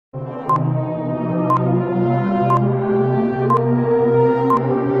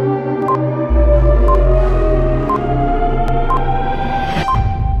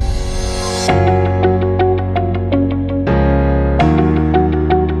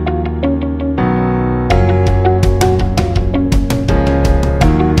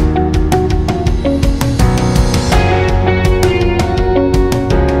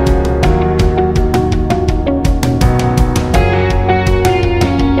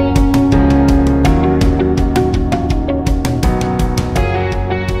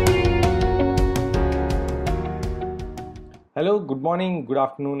Good morning, good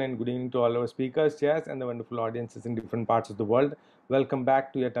afternoon, and good evening to all our speakers, chairs, and the wonderful audiences in different parts of the world. Welcome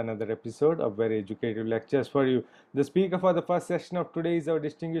back to yet another episode of very educative lectures for you. The speaker for the first session of today is our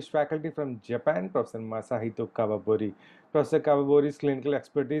distinguished faculty from Japan, Professor Masahito Kawabori. Professor Kawabori's clinical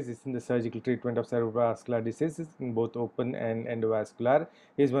expertise is in the surgical treatment of cerebrovascular diseases in both open and endovascular.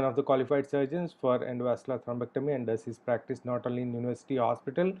 He is one of the qualified surgeons for endovascular thrombectomy and does his practice not only in university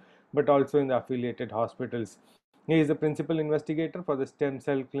hospital but also in the affiliated hospitals. He is the principal investigator for the stem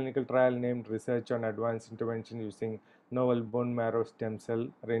cell clinical trial named Research on Advanced Intervention Using Novel Bone Marrow Stem Cell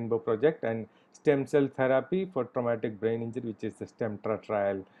Rainbow Project and Stem Cell Therapy for Traumatic Brain Injury, which is the STEMTRA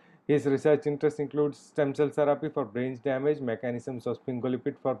trial. His research interests include stem cell therapy for brain damage, mechanisms of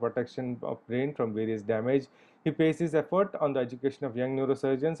sphingolipid for protection of brain from various damage. He pays his effort on the education of young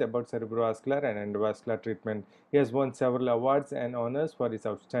neurosurgeons about cerebrovascular and endovascular treatment. He has won several awards and honors for his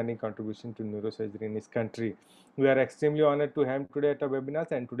outstanding contribution to neurosurgery in his country. We are extremely honored to have him today at our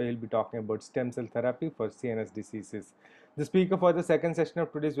webinars, and today he'll be talking about stem cell therapy for CNS diseases. The speaker for the second session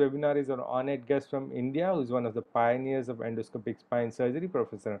of today's webinar is our honored guest from India, who is one of the pioneers of endoscopic spine surgery,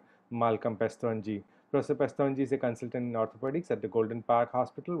 Professor Malcolm Pestonji. Professor Pestonji is a consultant in orthopedics at the Golden Park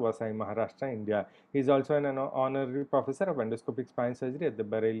Hospital, Vasai, Maharashtra, India. He is also an honorary professor of endoscopic spine surgery at the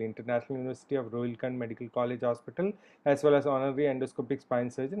Bareilly International University of Rohilkhand Medical College Hospital, as well as honorary endoscopic spine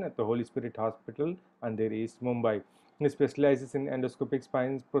surgeon at the Holy Spirit Hospital, Andheri East, Mumbai. He specializes in endoscopic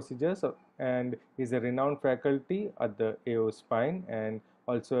spine procedures and is a renowned faculty at the AO Spine and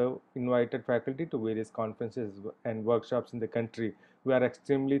also invited faculty to various conferences and workshops in the country. We are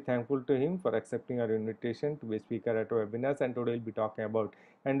extremely thankful to him for accepting our invitation to be a speaker at our webinars, and today we'll be talking about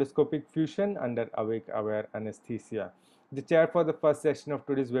endoscopic fusion under awake-aware anesthesia. The chair for the first session of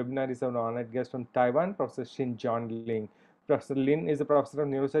today's webinar is our honored guest from Taiwan, Professor Shin John Ling. Professor Lin is a professor of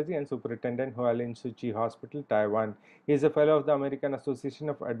neurosurgery and superintendent Hualien Suchi Hospital, Taiwan. He is a fellow of the American Association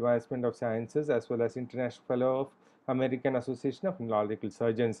of Advancement of Sciences as well as international fellow of American Association of Neurological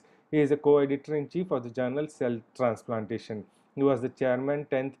Surgeons. He is a co-editor-in-chief of the journal Cell Transplantation. He was the chairman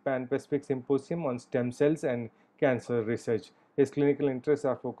 10th Pan-Pacific Symposium on Stem Cells and Cancer Research. His clinical interests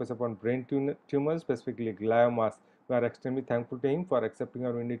are focused upon brain tumors, specifically gliomas. We are extremely thankful to him for accepting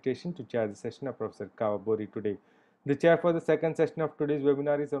our invitation to chair the session of Professor Kawabori today. The chair for the second session of today's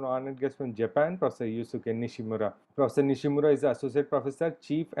webinar is an honored guest from Japan, Professor Yusuke Nishimura. Professor Nishimura is the Associate Professor,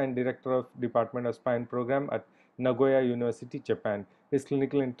 Chief and Director of Department of Spine Program at Nagoya University, Japan. His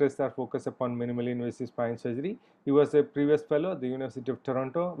clinical interests are focused upon minimally invasive spine surgery. He was a previous fellow at the University of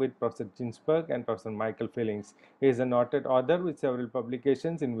Toronto with Professor Ginsberg and Professor Michael Fillings. He is a noted author with several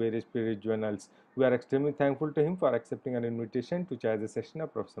publications in various peer-reviewed journals. We are extremely thankful to him for accepting our invitation to chair the session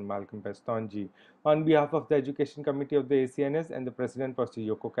of Professor Malcolm Pestonji. On behalf of the Education Committee of the ACNS and the President, Professor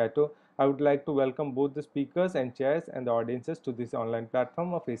Yoko Kato, I would like to welcome both the speakers and chairs and the audiences to this online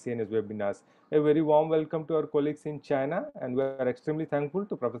platform of ACNS webinars. A very warm welcome to our colleagues in China, and we are extremely thankful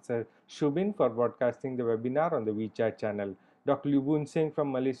to Professor Shubin for broadcasting the webinar on the WeChat channel. Dr. Liu Boon Singh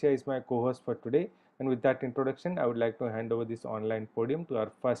from Malaysia is my co-host for today, and with that introduction, I would like to hand over this online podium to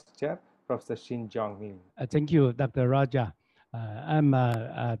our first chair, Professor Shin Jong Lin. Thank you, Dr. Raja. I'm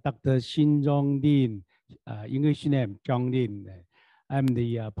Dr. Shin Jong Lin, English name Jong Lin. I'm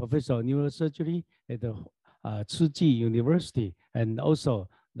the professor of neurosurgery at the Tzu Chi University and also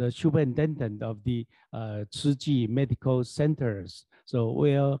the superintendent of the Tzu Chi Medical Centers. So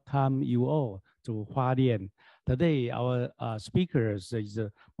welcome you all to Hualien. Today, our speakers is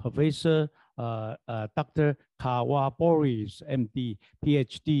Professor Dr. Kawabori, MD,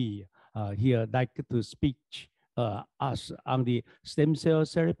 PhD. Here like to speak us on the stem cell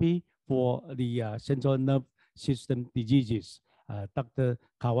therapy for the central nerve system diseases. Dr.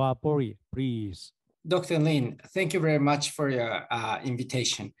 Kawabori, please. Dr. Lin, thank you very much for your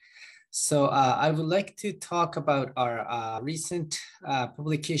invitation. So I would like to talk about our recent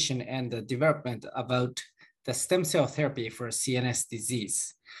publication and the development about the stem cell therapy for CNS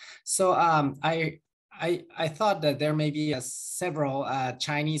disease. So I thought that there may be several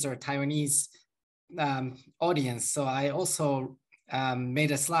Chinese or Taiwanese audience. So I also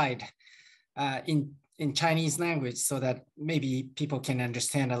made a slide in Chinese language so that maybe people can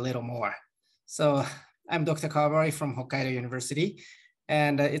understand a little more. So I'm Dr. Kawabori from Hokkaido University,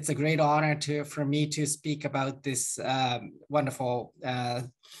 and it's a great honor for me to speak about this wonderful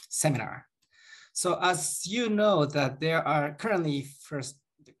seminar. So as you know that there are currently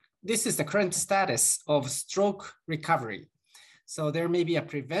this is the current status of stroke recovery. So there may be a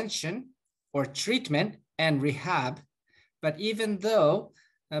prevention or treatment and rehab, but even though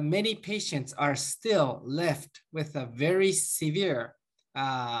many patients are still left with a very severe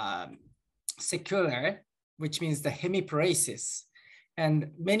sequelae, which means the hemiparesis,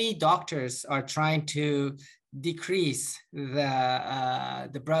 And many doctors are trying to decrease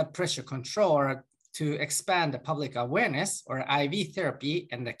the blood pressure control or to expand the public awareness or IV therapy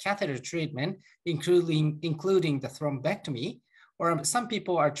and the catheter treatment, including the thrombectomy, or some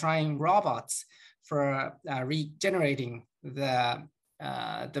people are trying robots for regenerating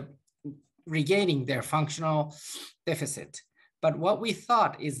regaining their functional deficit. But what we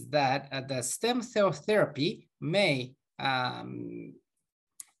thought is that the stem cell therapy may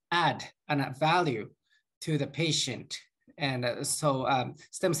add a value to the patient. And so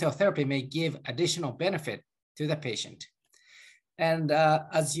stem cell therapy may give additional benefit to the patient. And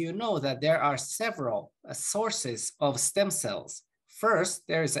as you know, that there are several sources of stem cells. First,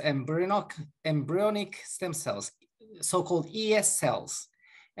 there is embryonic stem cells, so-called ES cells.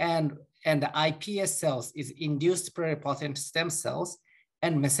 And the iPS cells is induced pluripotent stem cells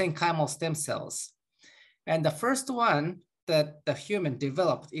and mesenchymal stem cells. And the first one that the human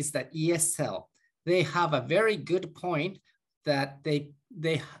developed is the ES cell. They have a very good point that they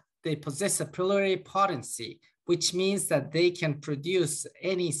possess a pluripotency, which means that they can produce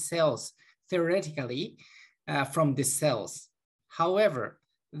any cells theoretically from the cells. However,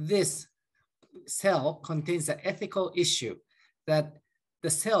 this cell contains an ethical issue that the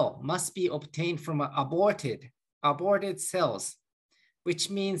cell must be obtained from aborted cells,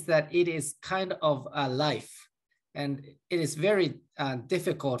 which means that it is kind of a life. And it is very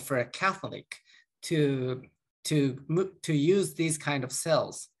difficult for a Catholic to use these kind of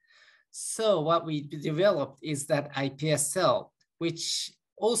cells. So what we developed is that iPS cell, which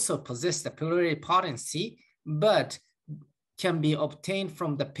also possesses the pluripotency, but can be obtained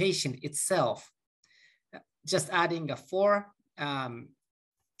from the patient itself, just adding a four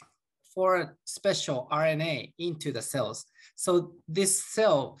special RNA into the cells. So this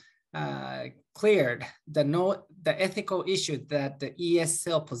cell cleared the ethical issue that the ES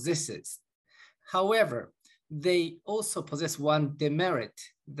cell possesses. However, they also possess one demerit,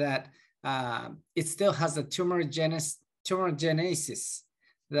 that it still has a tumor genesis,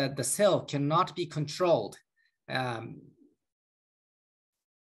 that the cell cannot be controlled.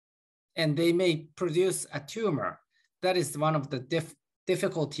 And they may produce a tumor. That is one of the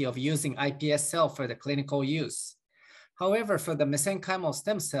difficulty of using iPS cell for the clinical use. However, for the mesenchymal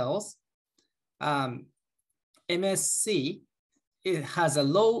stem cells, MSC, it has a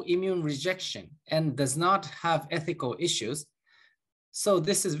low immune rejection and does not have ethical issues. So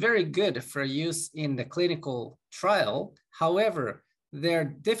this is very good for use in the clinical trial. However, their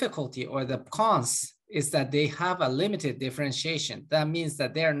difficulty or the cons is that they have a limited differentiation. That means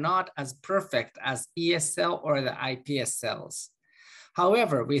that they're not as perfect as ES cell or the iPS cells.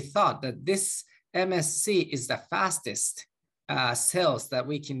 However, we thought that this MSC is the fastest cells that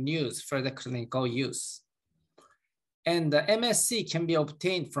we can use for the clinical use. And the MSC can be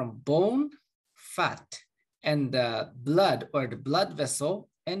obtained from bone, fat, and the blood or the blood vessel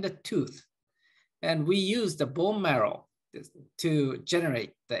and the tooth. And we use the bone marrow to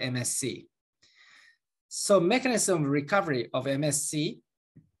generate the MSC. So mechanism of recovery of MSC,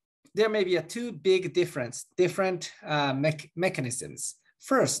 there may be two big different mechanisms.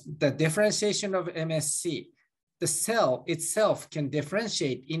 First, the differentiation of MSC. The cell itself can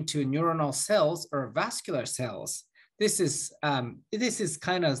differentiate into neuronal cells or vascular cells. This is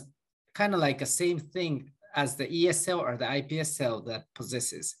kind of like the same thing as the ES cell or the iPS cell that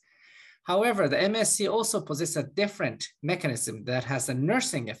possesses. However, the MSC also possesses a different mechanism that has a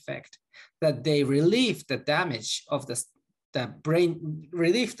nursing effect, that they relieve the damage of the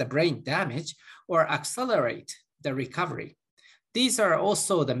brain damage or accelerate the recovery. These are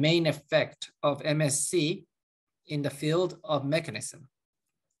also the main effect of MSC in the field of mechanism.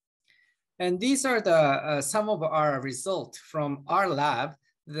 And these are the some of our results from our lab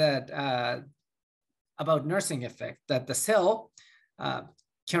that about nursing effect, that the cell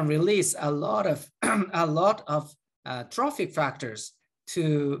can release a lot of trophic factors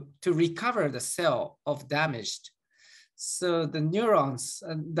to recover the cell of damaged. So the neurons,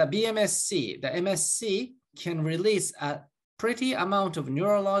 the BMSC, the MSC can release a pretty amount of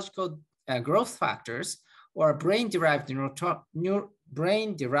neurological growth factors or brain-derived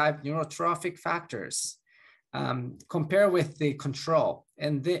neurotrophic factors compared with the control.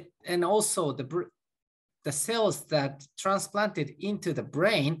 And also the cells that transplanted into the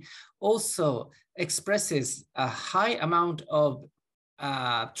brain also expresses a high amount of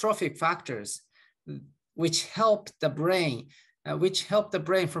trophic factors, which help the brain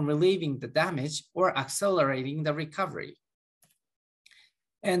from relieving the damage or accelerating the recovery.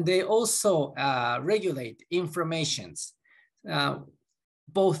 And they also regulate inflammations,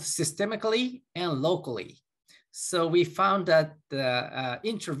 both systemically and locally. So we found that the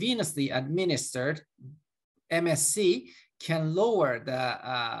intravenously administered MSC can lower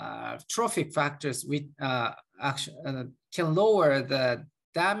the trophic factors with can lower the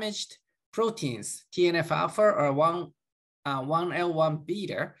damaged proteins, TNF alpha or 1L1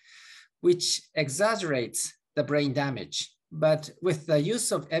 beta, which exaggerates the brain damage. But with the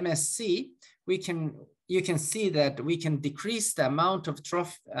use of MSC, you can see that we can decrease the amount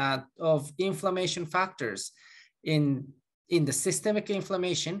of inflammation factors in the systemic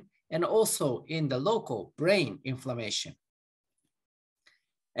inflammation and also in the local brain inflammation.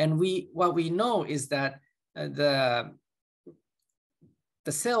 And what we know is that the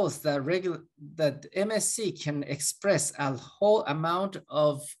cells that MSC can express a whole amount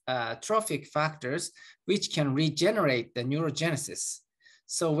of trophic factors, which can regenerate the neurogenesis.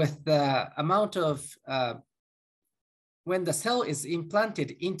 So with the amount of, when the cell is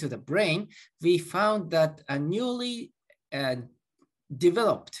implanted into the brain, we found that a newly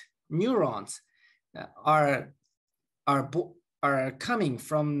developed neurons are coming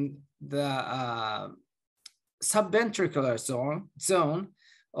from the subventricular zone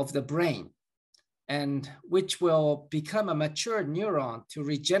of the brain, and which will become a mature neuron to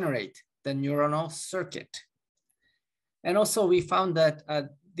regenerate the neuronal circuit. And also we found that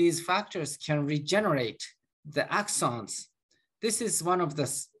these factors can regenerate the axons. This is one of the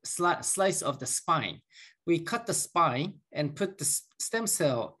slice of the spine. We cut the spine and put the stem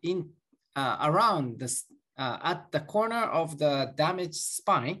cell in around this at the corner of the damaged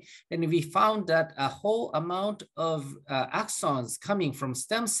spine, and we found that a whole amount of axons coming from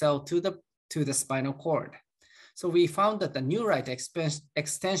stem cell to the spinal cord. So we found that the neurite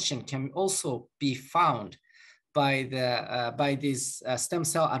extension can also be found by this stem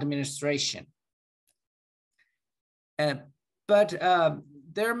cell administration. But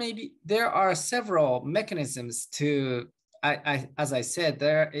there are several mechanisms to, as I said,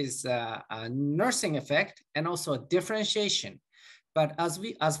 there is a nursing effect and also a differentiation. But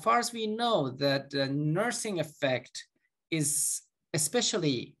as far as we know, that the nursing effect is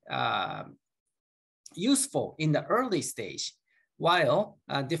especially useful in the early stage, while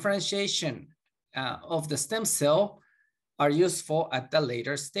differentiation of the stem cell are useful at the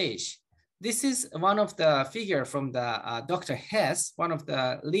later stage. This is one of the figure from the Dr. Hess, one of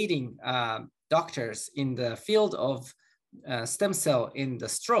the leading doctors in the field of stem cell in the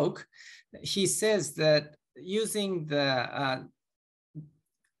stroke. He says that using the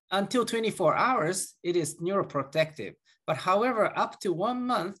until 24 hours, it is neuroprotective. But however, up to 1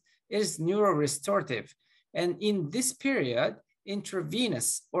 month, it is neurorestorative. And in this period,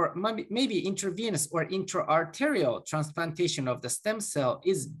 intravenous or maybe intravenous or intra-arterial transplantation of the stem cell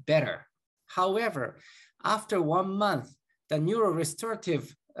is better. However, after 1 month, the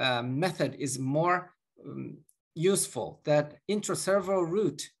neurorestorative method is more useful, that intracerebral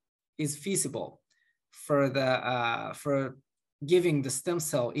route is feasible for giving the stem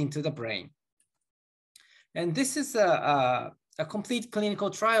cell into the brain. And this is a complete clinical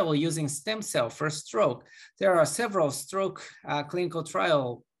trial using stem cell for stroke. There are several stroke clinical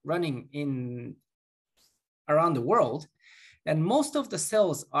trials running around the world, and most of the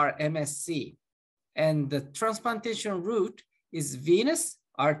cells are MSC. And the transplantation route is venous,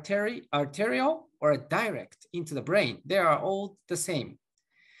 arterial, or direct into the brain. They are all the same.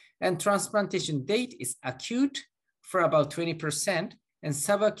 And transplantation date is acute for about 20%, and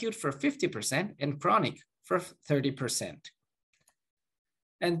subacute for 50%, and chronic for 30%.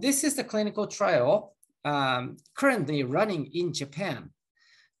 And this is the clinical trial currently running in Japan.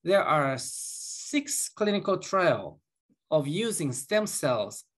 There are 6 clinical trials of using stem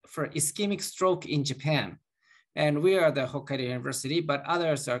cells for ischemic stroke in Japan. And we are the Hokkaido University, but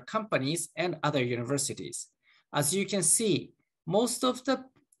others are companies and other universities. As you can see, most of the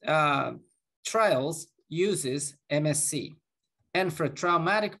trials uses MSC. And for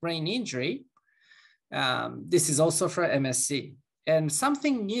traumatic brain injury, this is also for MSC. And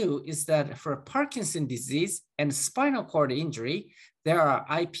something new is that for Parkinson's disease and spinal cord injury, there are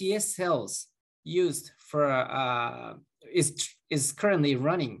iPS cells used for, is currently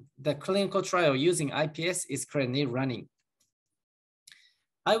running. The clinical trial using iPS is currently running.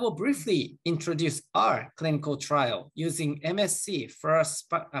 I will briefly introduce our clinical trial using MSC for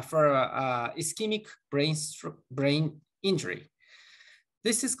ischemic brain injury.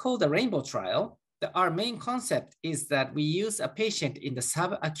 This is called the Rainbow trial. Our main concept is that we use a patient in the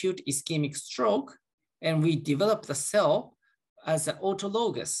subacute ischemic stroke, and we develop the cell as an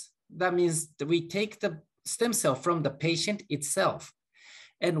autologous. That means that we take the stem cell from the patient itself,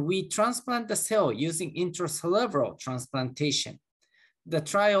 and we transplant the cell using intracerebral transplantation. The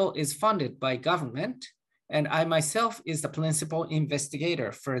trial is funded by government, And I myself is the principal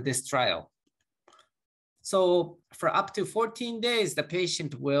investigator for this trial. So for up to 14 days, the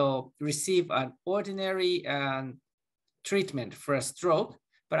patient will receive an ordinary treatment for a stroke,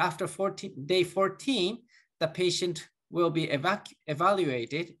 but after day 14, the patient will be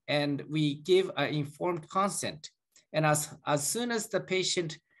evaluated and we give an informed consent. And as soon as the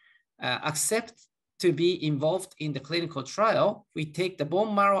patient accepts to be involved in the clinical trial, we take the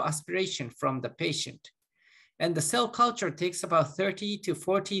bone marrow aspiration from the patient. And the cell culture takes about 30 to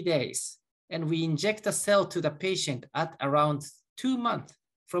 40 days. And we inject the cell to the patient at around 2 months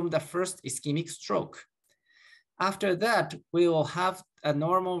from the first ischemic stroke. After that, we will have a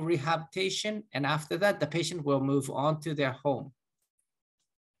normal rehabilitation. And after that, the patient will move on to their home.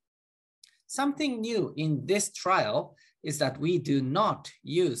 Something new in this trial is that we do not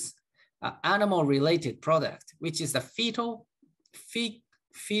use animal-related product, which is the fetal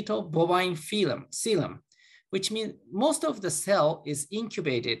bovine coelom, which means most of the cell is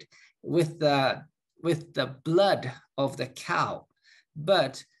incubated with the blood of the cow,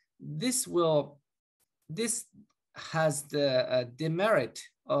 but this has the demerit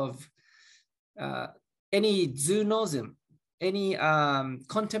of any zoonosis, any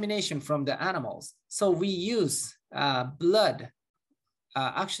contamination from the animals. So we use blood,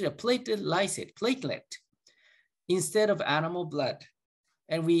 actually a platelet, instead of animal blood.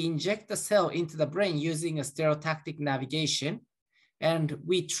 And we inject the cell into the brain using a stereotactic navigation. And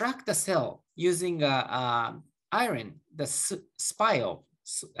we track the cell using iron, the spile.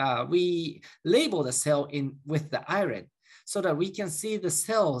 We label the cell with the iron so that we can see the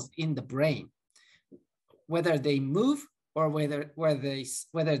cells in the brain, whether they move or whether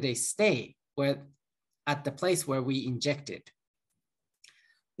they stay at the place where we injected.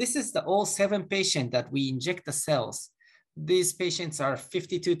 This is all 7 patients that we inject the cells. These patients are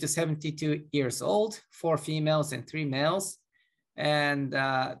 52 to 72 years old, 4 females and 3 males. And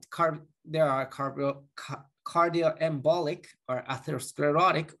there are cardioembolic or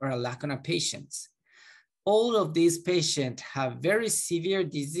atherosclerotic or lacunar patients. All of these patients have very severe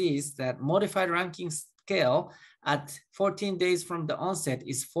disease that modified Rankin scale at 14 days from the onset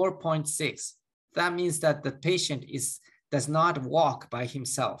is 4.6. That means that the patient does not walk by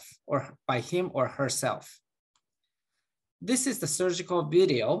himself or by him or herself. This is the surgical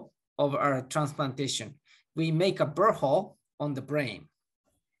video of our transplantation. We make a burr hole on the brain.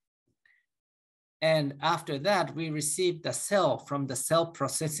 And after that, we receive the cell from the cell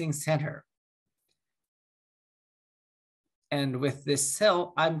processing center. And with this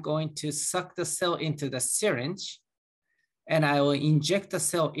cell, I'm going to suck the cell into the syringe and I will inject the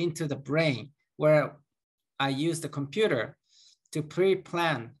cell into the brain where I use the computer to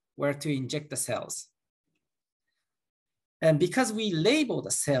pre-plan where to inject the cells. And because we label the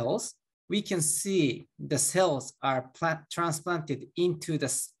cells, we can see the cells are transplanted into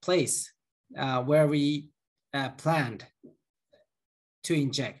the place where we planned to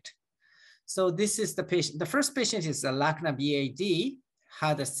inject. So this is the patient. The first patient is a LACNA BAD,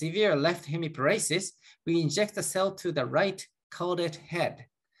 had a severe left hemiparesis. We inject the cell to the right caudate head.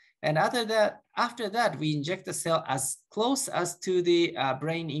 And after that, we inject the cell as close as to the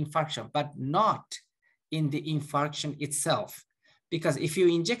brain infarction, but not in the infarction itself. Because if you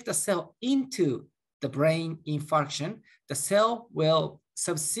inject the cell into the brain infarction, the cell will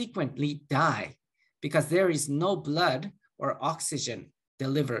subsequently die because there is no blood or oxygen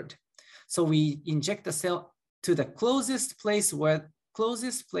delivered. So we inject the cell to the closest place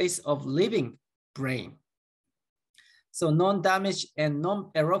of living brain. So non-damaged and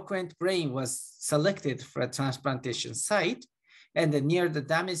non-eloquent brain was selected for a transplantation site, and near the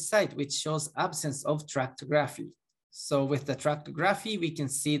damaged site, which shows absence of tractography. So with the tractography, we can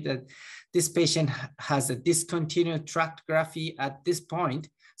see that this patient has a discontinued tractography at this point.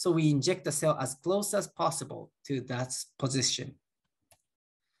 So we inject the cell as close as possible to that position.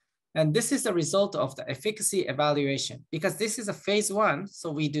 And this is the result of the efficacy evaluation. Because this is a phase 1,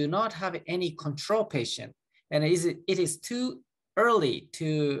 so we do not have any control patient. And it is too early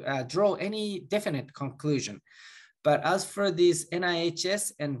to draw any definite conclusion. But as for these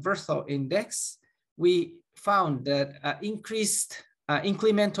NIHS and Virchow index, we found that increased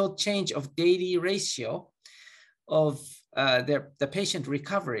incremental change of daily ratio of the patient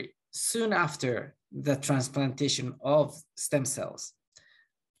recovery soon after the transplantation of stem cells.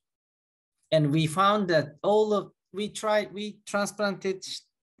 And we found that we transplanted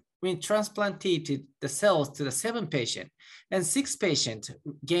the cells to the 7 patients, and 6 patients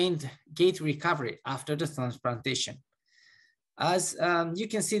gained gait recovery after the transplantation. As you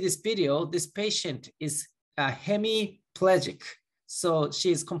can see this video, this patient is hemiplegic. So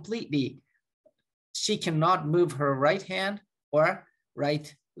she is completely she cannot move her right hand or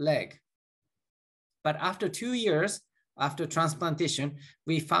right leg. But after 2 years, after transplantation,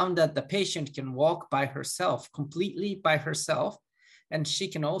 we found that the patient can walk by herself, completely by herself, and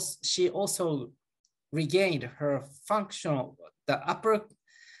she also regained her functional, the upper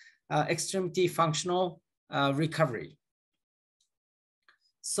extremity functional recovery.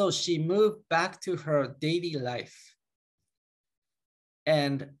 So she moved back to her daily life.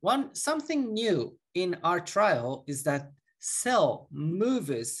 And something new in our trial is that cell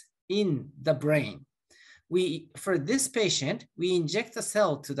moves in the brain. For this patient, we inject the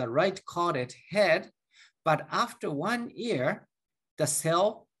cell to the right caudate head, but after 1 year, the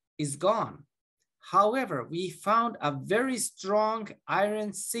cell is gone. However, we found a very strong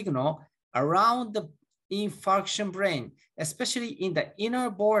iron signal around the infarction brain, especially in the inner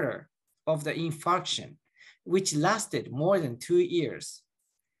border of the infarction, which lasted more than 2 years.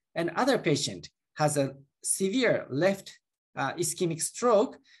 Another patient has a severe left ischemic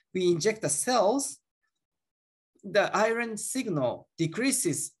stroke. We inject the cells. The iron signal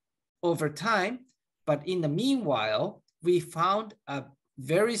decreases over time, but in the meanwhile, we found a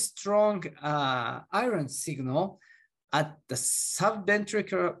very strong iron signal at the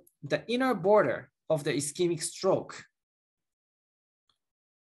subventricular, the inner border of the ischemic stroke.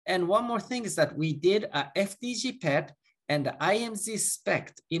 And one more thing is that we did a FDG PET and the IMZ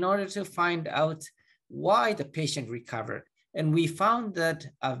SPECT in order to find out why the patient recovered. And we found that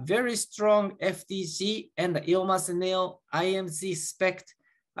a very strong FDG and the ilmazinil IMZ SPECT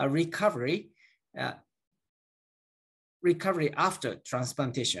recovery after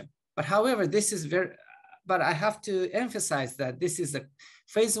transplantation. But however, this is but I have to emphasize that this is a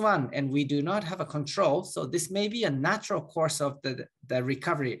phase 1 and we do not have a control. So this may be a natural course of the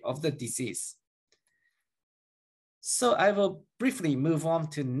recovery of the disease. So I will briefly move on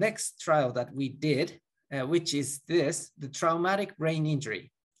to next trial that we did, which is the traumatic brain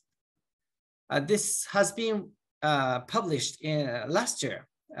injury. This has been published last year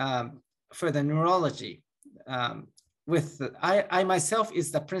for the neurology. I myself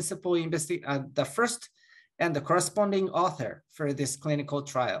is the principal investigator, the first and the corresponding author for this clinical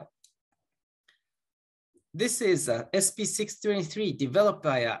trial. This is SP623 developed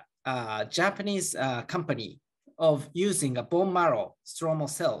by a Japanese company of using a bone marrow stromal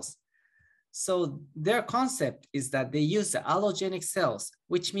cells. So their concept is that they use the allogenic cells,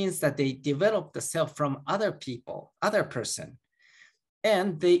 which means that they develop the cell from other person,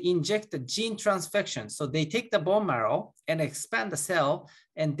 and they inject the gene transfection. So they take the bone marrow and expand the cell,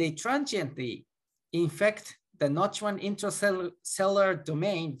 and they transiently infect the Notch1 intracellular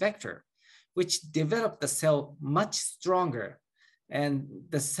domain vector, which develop the cell much stronger. And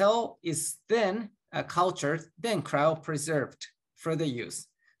the cell is then cultured, then cryopreserved for the use.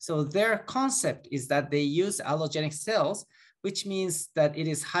 So their concept is that they use allogenic cells, which means that it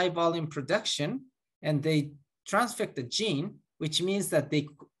is high volume production, and they transfect the gene, which means that they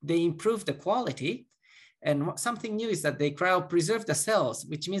improve the quality. And something new is that they cryopreserve the cells,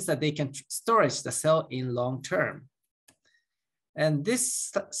 which means that they can storage the cell in long term. And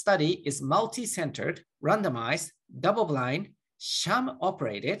this study is multi-centered, randomized, double-blind,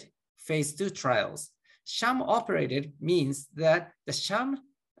 sham-operated phase 2 trials. Sham-operated means that the sham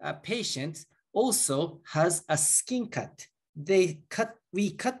patient also has a skin cut.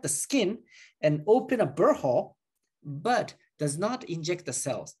 We cut the skin and open a burr hole, but does not inject the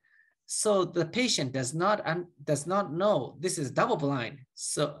cells. So the patient does not know. This is double blind.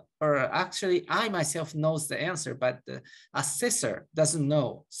 So, or actually I myself knows the answer, but the assessor doesn't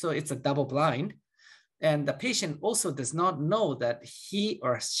know. So it's a double blind. And the patient also does not know that he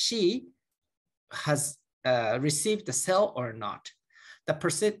or she has received the cell or not.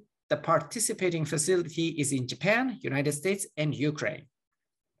 The participating facility is in Japan, United States, and Ukraine.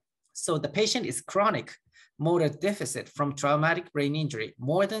 So the patient is chronic motor deficit from traumatic brain injury,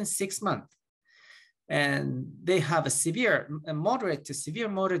 more than 6 months. And they have a moderate to severe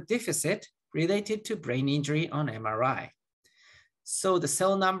motor deficit related to brain injury on MRI. So the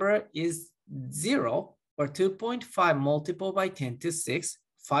cell number is 0 or 2.5 multiplied by 10 to 6,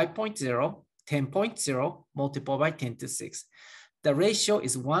 5.0, 10.0 multiplied by 10 to 6. The ratio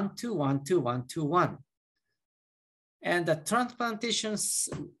is 1 to 1 to 1 to 1. And the transplantation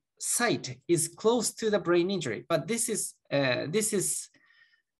site is close to the brain injury, but this is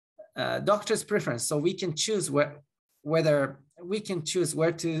doctor's preference. So we can choose whether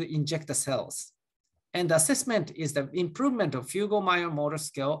to inject the cells. And the assessment is the improvement of Fugl-Meyer motor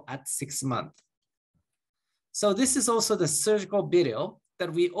skill at 6 months. So this is also the surgical video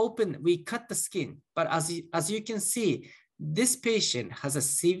that we cut the skin. But as you can see, this patient has a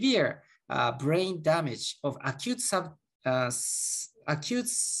severe brain damage of acute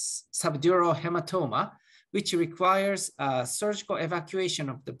subdural hematoma, which requires surgical evacuation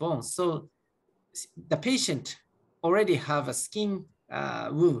of the bones. So the patient already have a skin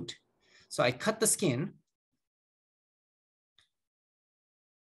wound. So I cut the skin,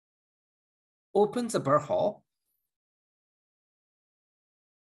 opens a burr hole,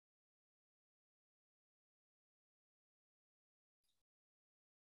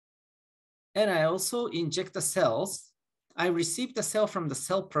 and I also inject the cells. I receive the cell from the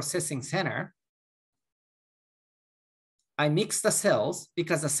cell processing center. I mix the cells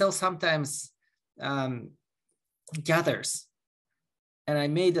because the cell sometimes gathers. And I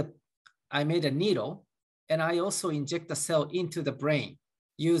made a needle, and I also inject the cell into the brain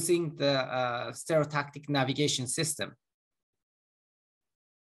using the stereotactic navigation system.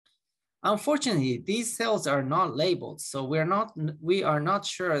 Unfortunately, these cells are not labeled, so we are not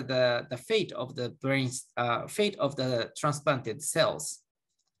sure the fate of the brain's fate of the transplanted cells.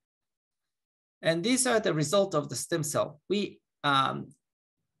 And these are the result of the stem cell. We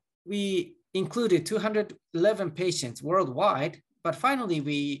included 211 patients worldwide, but finally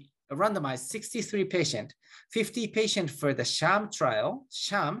we randomized 63 patients, 50 patients for the sham trial,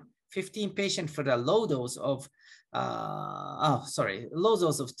 15 patients for the low dose of low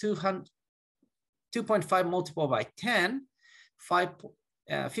dose of 2.5 multiple by 10,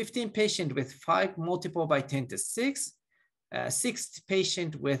 15 patients with 5 multiple by 10 to 6, 6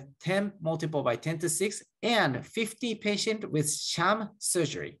 patient with 10 multiple by 10 to 6, and 50 patient with sham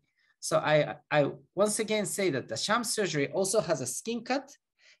surgery. So I once again say that the sham surgery also has a skin cut,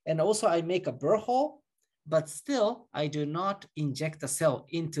 and also I make a burr hole, but still I do not inject the cell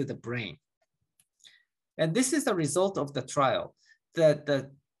into the brain. And this is the result of the trial.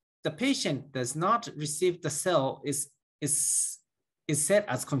 The patient does not receive the cell is set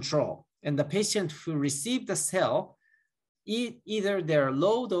as control, and the patient who received the cell, either they're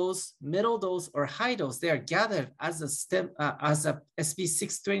low dose, middle dose, or high dose, they are gathered as a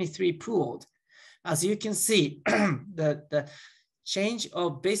SB623 pooled. As you can see, the change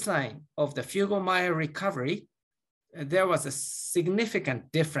of baseline of the Fugl-Meyer recovery, there was a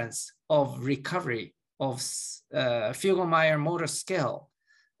significant difference of recovery of Fugl-Meyer motor scale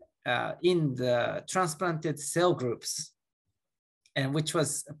in the transplanted cell groups, and which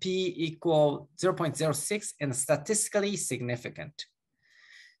was P equal 0.06 and statistically significant.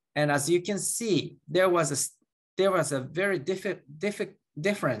 And as you can see, there was a very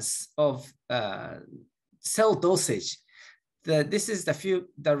difference of cell dosage. This is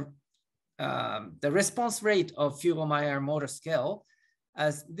the response rate of Fugl-Meyer motor scale,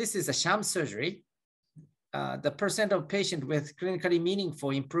 as this is a sham surgery. The percent of patient with clinically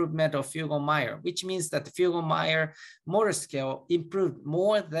meaningful improvement of Fugl-Meyer, which means that the Fugl-Meyer motor scale improved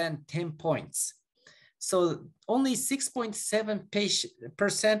more than 10 points. So only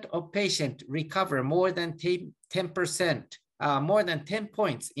 6.7% of patients recover more than 10%, more than 10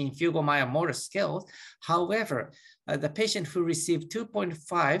 points in Fugl-Meyer motor scale. However, the patient who received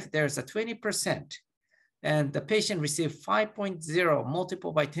 2.5, there's a 20%. And the patient received 5.0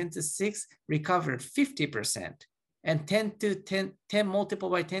 multiple by 10 to 6 recovered 50%, and 10 multiple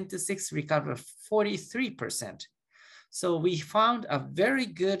by 10 to 6 recovered 43%. So we found a very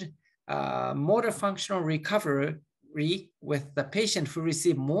good motor functional recovery with the patient who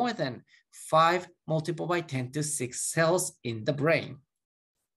received more than 5 multiple by 10 to 6 cells in the brain.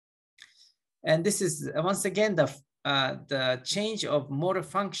 And this is once again the change of motor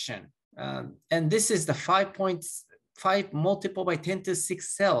function. And this is the 5.5 multiple by 10 to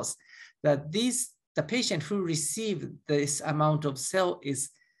 6 cells that the patient who received this amount of cell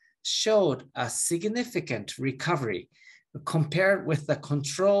showed a significant recovery compared with the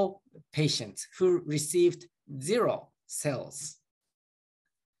control patients who received 0 cells.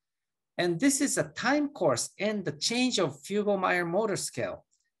 And this is a time course and the change of Fugl-Meyer motor scale.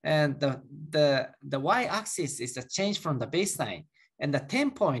 And the y-axis is the change from the baseline. And the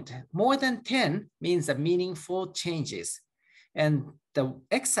 10 point, more than 10 means the meaningful changes. And the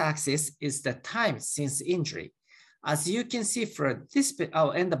x-axis is the time since injury. As you can see for this,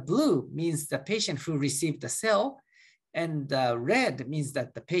 and the blue means the patient who received the cell, and the red means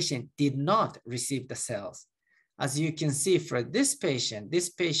that the patient did not receive the cells. As you can see for this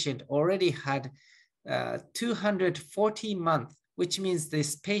patient already had 240 months, which means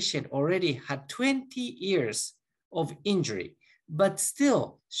this patient already had 20 years of injury, but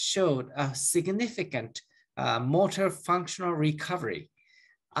still showed a significant motor functional recovery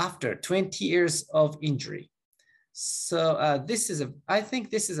after 20 years of injury. So I think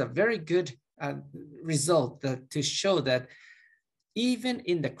this is a very good result to show that even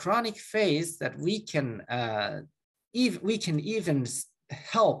in the chronic phase, that we can even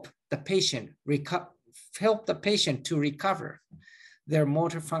help the patient to recover their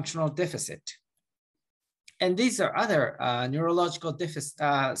motor functional deficit. And these are other neurological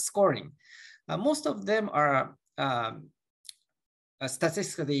scoring. Most of them are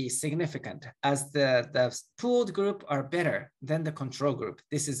statistically significant, as the pooled group are better than the control group.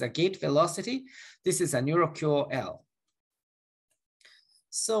 This is a gait velocity. This is a NeuroQOL.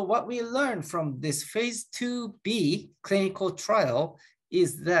 So what we learned from this phase 2B clinical trial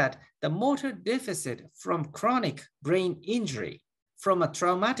is that the motor deficit from chronic brain injury, from a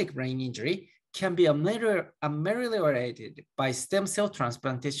traumatic brain injury, can be ameliorated by stem cell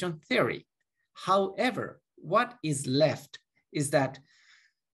transplantation theory. However, what is left is that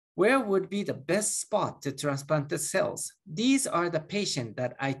where would be the best spot to transplant the cells? These are the patients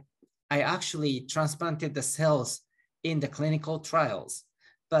that I actually transplanted the cells in the clinical trials,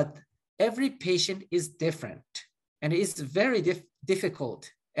 but every patient is different, and it is very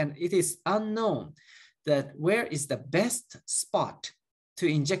difficult, and it is unknown that where is the best spot to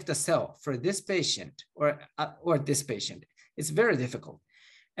inject the cell for this patient or this patient. It's very difficult.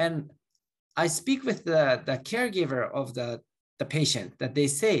 And I speak with the caregiver of the patient, that they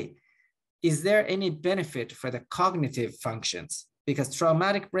say, is there any benefit for the cognitive functions? Because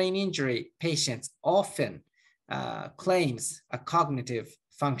traumatic brain injury patients often claims a cognitive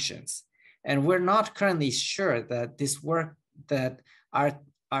functions. And we're not currently sure that this work, that our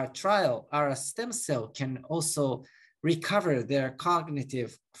stem cell can also recover their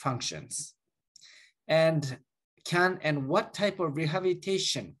cognitive functions. And what type of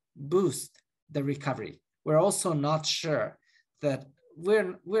rehabilitation boost the recovery? We're also not sure. That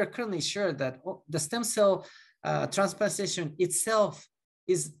we're currently sure that the stem cell transplantation itself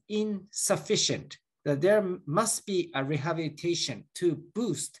is insufficient, that there must be a rehabilitation to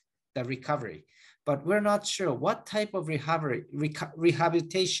boost the recovery, but we're not sure what type of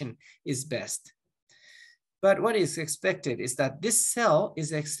rehabilitation is best. But what is expected is that this cell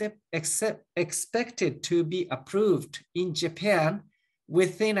is expected to be approved in Japan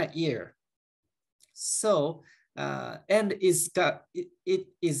within a year. So, and it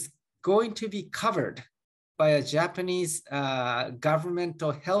is going to be covered by a Japanese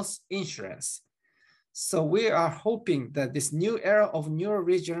governmental health insurance. So we are hoping that this new era of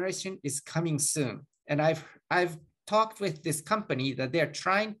neuroregeneration is coming soon. And I've talked with this company that they're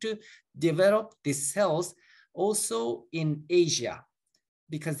trying to develop these cells also in Asia,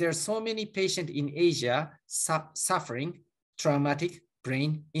 because there are so many patients in Asia suffering traumatic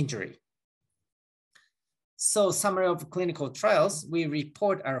brain injury. So summary of clinical trials, we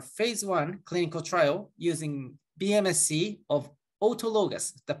report our phase 1 clinical trial using BMSC of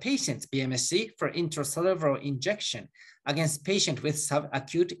autologous, the patient's BMSC for intracerebral injection against patient with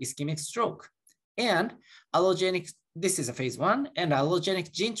subacute ischemic stroke, and allogenic, this is a phase 1, and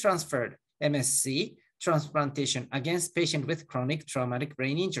allogenic gene transferred MSC transplantation against patient with chronic traumatic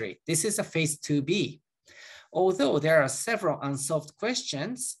brain injury. This is a phase 2B. Although there are several unsolved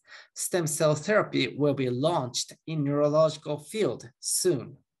questions, stem cell therapy will be launched in neurological field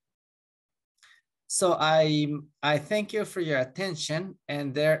soon. So I thank you for your attention,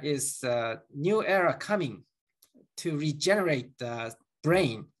 and there is a new era coming to regenerate the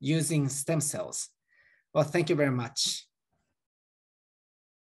brain using stem cells. Well, thank you very much.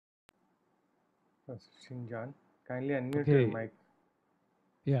 Shinjan, kindly unmute Okay. your mic.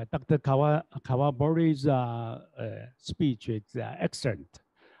 Yeah, Dr. Kawabori's speech is excellent.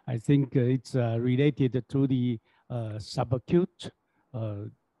 I think it's related to the subacute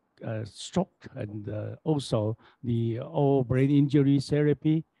stroke and also the all brain injury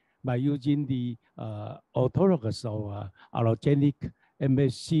therapy by using the autologous or allogenic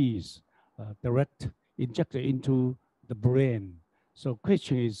MSCs direct injected into the brain. So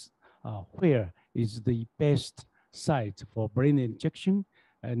question is, where is the best site for brain injection,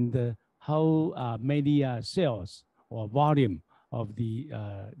 and how many cells or volume of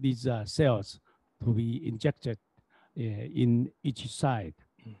these cells to be injected in each side,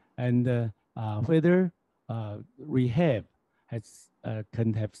 and whether rehab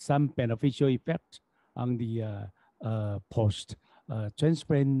can have some beneficial effect on the post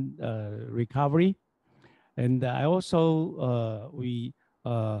transplant recovery. And I also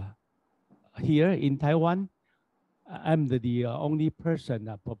here in Taiwan, I'm the only person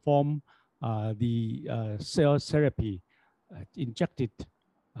that perform the cell therapy injected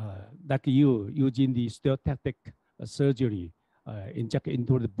like you using the stereotactic surgery inject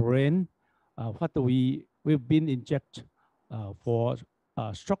into the brain. What we've been inject for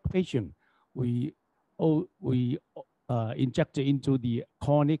stroke patient, we injected into the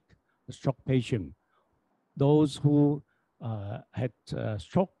chronic stroke patient. Those who had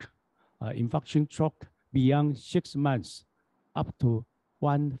stroke, infarction stroke beyond 6 months up to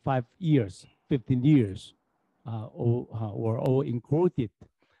 5 years, 15 years, were all included.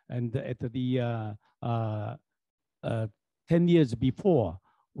 And at the 10 years before,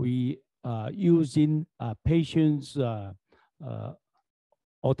 we using patients'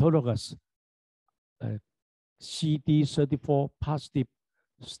 autologous CD34 positive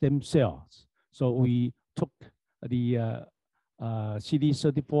stem cells. So we took the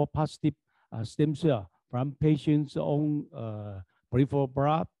CD34 positive stem cell from patients' own peripheral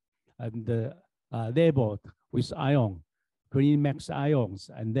blood and labeled with ion, green max ions,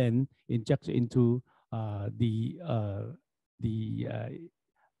 and then inject into the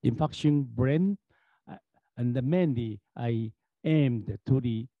infarction brain. And mainly, I aimed to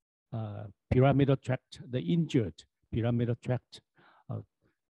the pyramidal tract, the injured pyramidal tract.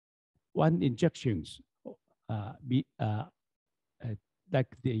 One injections like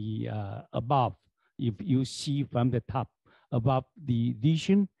the above, if you see from the top above the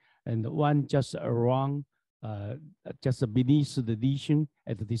lesion, and one just around, just beneath the lesion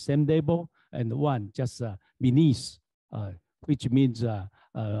at the same level, and one just beneath, which means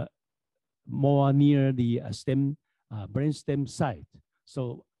more near the stem, brain stem site.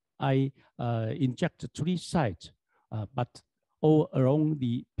 So I inject 3 sites, but all along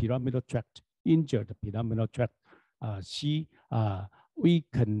the pyramidal tract, injured pyramidal tract. See, we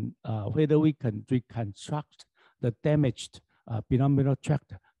can, whether we can reconstruct the damaged pyramidal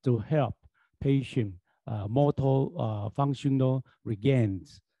tract to help patient motor functional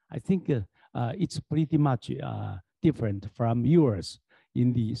regains. I think it's pretty much different from yours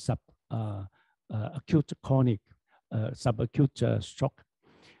in the acute chronic, subacute stroke.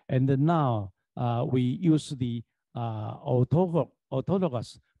 And now we use the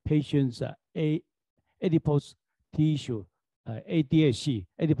autologous patients' adipose tissue, ADSC,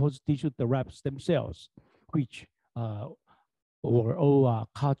 adipose tissue derived stem cells, which were all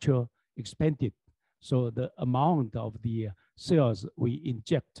culture expanded. So the amount of the cells we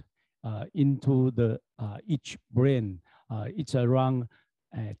inject into the each brain, it's around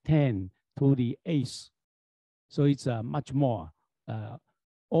 10 to the 8th. So it's much more,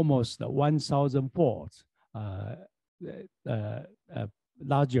 almost 1,000-fold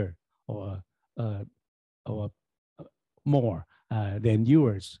larger or more than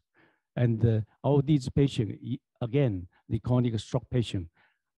yours. And all these patients, again, the chronic stroke patient.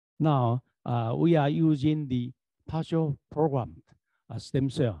 Now, we are using the partial programmed stem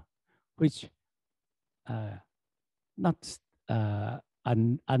cell, which not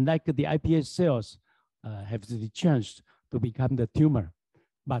unlike the iPS cells have the chance to become the tumor,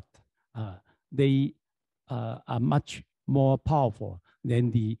 but they are much more powerful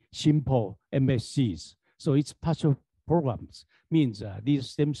than the simple MSCs. So it's partial programs, means these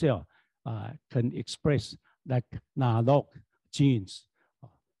stem cells can express like analog genes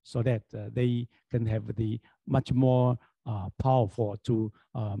so that they can have the much more powerful to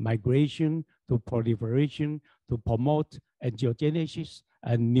migration, to proliferation, to promote angiogenesis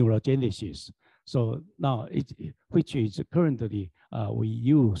and neurogenesis. So now, which is currently we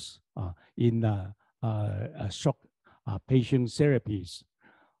use in shock patient therapies.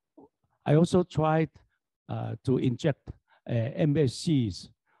 I also tried to inject MSCs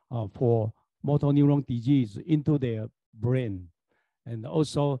for motor neuron disease into their brain, and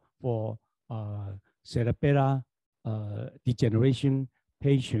also for cerebellar degeneration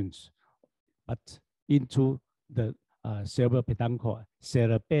patients, but into the cerebellar peduncle,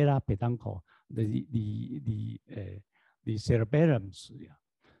 the cerebellums. Yeah.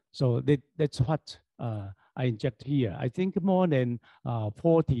 So that's what I inject here. I think more than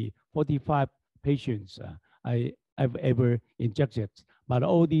 45 patients I've ever injected, but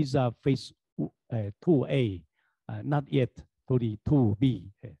all these are phase 2A, not yet to the 2B.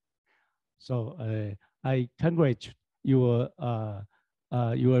 So I congratulate your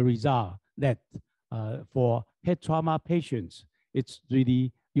result that for head trauma patients, it's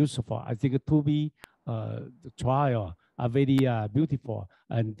really useful. I think 2B the trial are very beautiful,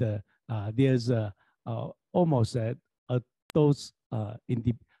 and there's almost a dose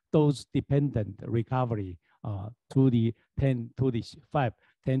dependent recovery to the 10 to the 5,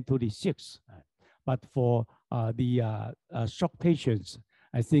 10 to the 6. But for the shock patients,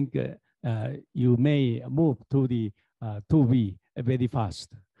 I think you may move to the 2B very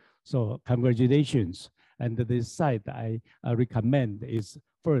fast. So congratulations. And the site I recommend is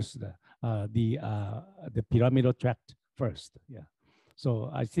first the pyramidal tract first. Yeah. So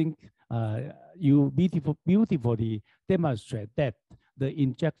I think you beautifully demonstrate that the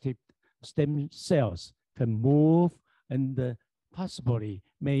injected stem cells can move and possibly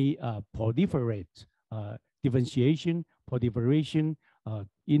may proliferate, differentiation, proliferation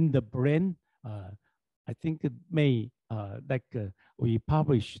in the brain. I think it may, we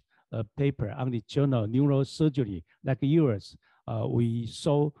published a paper on the journal Neurosurgery, like yours. We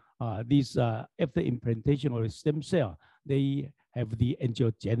saw these after implantation of a stem cell, they have the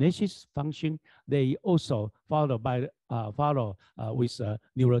angiogenesis function. They also follow with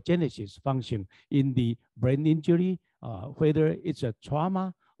neurogenesis function in the brain injury, whether it's a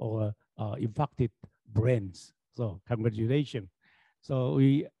trauma or infected brains. So congratulations. So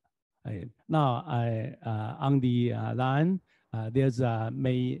we now on the line, there's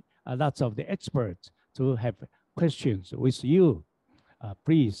lots of the experts to have questions with you.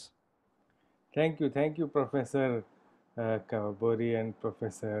 Please. Thank you, Professor Kawabori and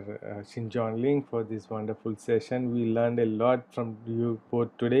Professor Shinjong Ling for this wonderful session. We learned a lot from you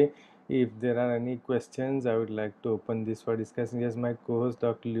both today. If there are any questions, I would like to open this for discussion. Yes, my co-host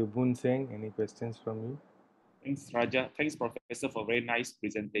Dr. Liu Boon Seng, any questions from you? Thanks, Raja. Thanks, Professor, for a very nice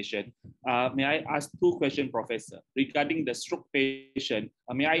presentation. May I ask two questions, Professor? Regarding the stroke patient,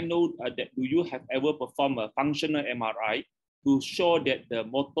 may I know that do you have ever performed a functional MRI to show that the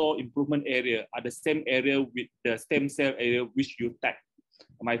motor improvement area are the same area with the stem cell area which you tagged?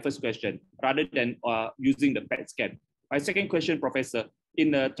 My first question, rather than using the PET scan. My second question, Professor,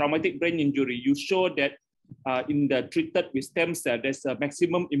 in a traumatic brain injury, you show that in the treated with stem cell, there's a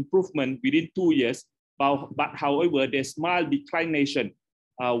maximum improvement within 2 years. But however, there's mild declination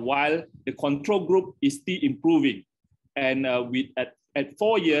while the control group is still improving. And at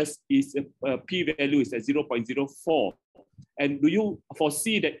 4 years, is a p-value is at 0.04. And do you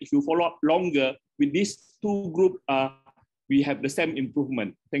foresee that if you follow up longer with these two groups, we have the same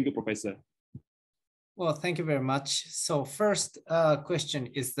improvement? Thank you, Professor. Well, thank you very much. So first question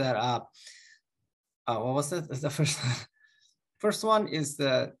is that, what was that? The first one is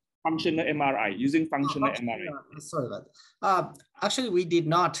the functional MRI, using functional MRI. Sorry about that. Actually, we did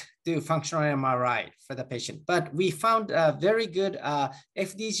not do functional MRI for the patient, but we found a very good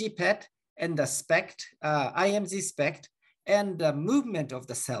FDG PET and the SPECT, IMZ SPECT, and the movement of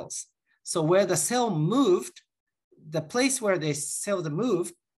the cells. So where the cell moved, the place where the cell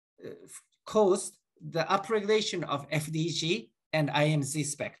moved caused the upregulation of FDG and IMZ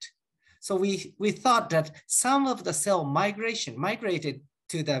SPECT. So we thought that some of the cell migrated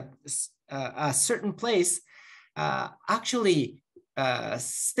to the a certain place, actually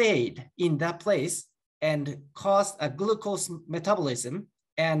stayed in that place and caused a glucose metabolism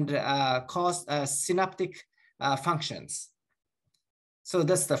and caused synaptic functions. So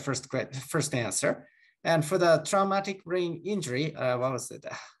that's the first answer. And for the traumatic brain injury, what was it?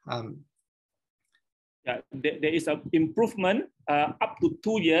 Yeah, there is an improvement up to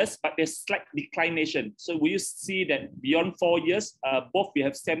 2 years, but there's slight declination. So will you see that beyond 4 years, both we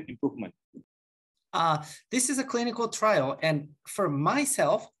have same improvement? This is a clinical trial, and for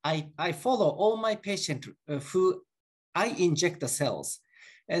myself, I follow all my patients who I inject the cells,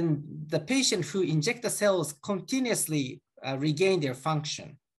 and the patient who inject the cells continuously regain their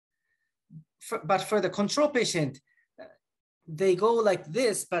function. But for the control patient, they go like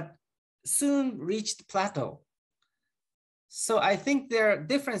this, but soon reached plateau. So I think their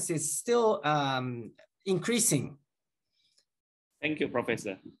difference is still increasing. Thank you,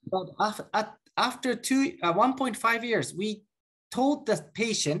 Professor. But after 1.5 years, we told the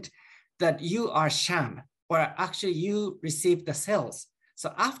patient that you are sham, or actually you received the cells.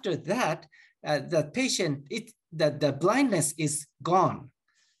 So after that, the patient, the blindness is gone.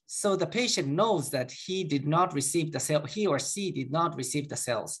 So the patient knows that he did not receive the cell, he or she did not receive the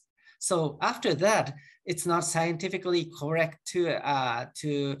cells. So after that, it's not scientifically correct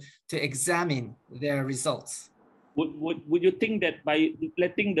to examine their results. Would you think that by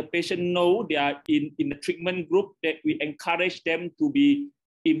letting the patient know they are in the treatment group, that we encourage them to be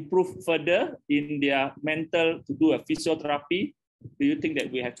improved further in their mental, to do a physiotherapy? Do you think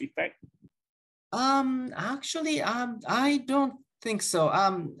that we have effect? Actually, I don't think so.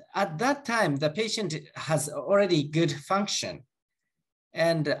 At that time, the patient has already good function.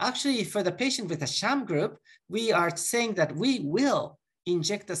 And actually, for the patient with a sham group, we are saying that we will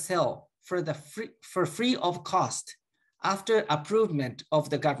inject the cell for free of cost after approval of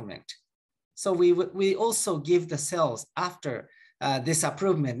the government. So we also give the cells after this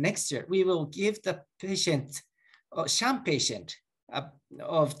approval next year. We will give the patient, sham patient,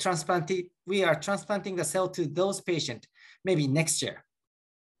 of transplanting. We are transplanting the cell to those patients maybe next year.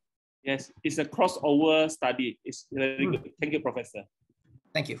 Yes, it's a crossover study. It's very good. Thank you, Professor.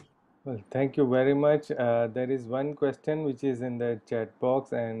 Thank you. Well, thank you very much. There is one question which is in the chat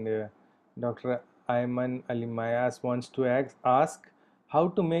box, and Dr. Ayman Ali Mayas wants to ask how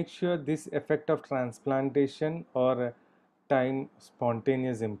to make sure this effect of transplantation or time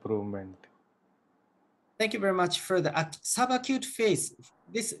spontaneous improvement. Thank you very much for the subacute phase.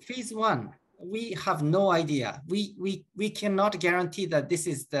 This phase 1, we have no idea. We cannot guarantee that this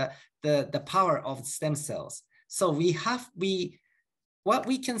is the power of stem cells. So what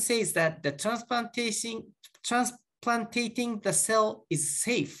we can say is that the transplantating the cell is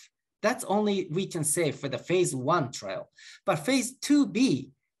safe. That's only we can say for the phase 1 trial. But phase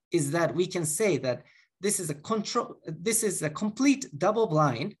 2B is that we can say that this is a complete double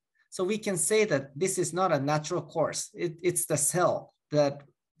blind. So we can say that this is not a natural course. It's the cell that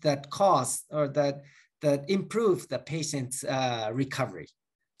cause or that improve the patient's recovery.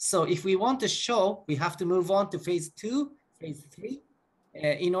 So if we want to show, we have to move on to phase 2, phase 3,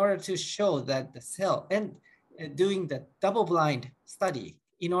 in order to show that the cell and doing the double blind study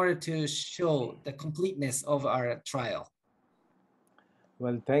in order to show the completeness of our trial.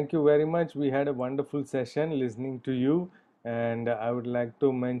 Well, thank you very much. We had a wonderful session listening to you. And I would like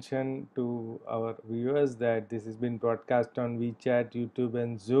to mention to our viewers that this has been broadcast on WeChat, YouTube,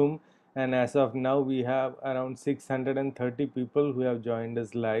 and Zoom. And as of now, we have around 630 people who have joined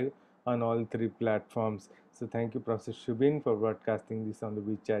us live on all 3 platforms. So thank you, Professor Shubin, for broadcasting this on the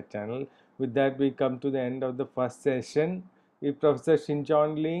WeChat channel. With that, we come to the end of the first session. If Professor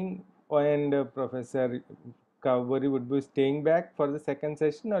Shinchon Ling and Professor Kawari would be staying back for the second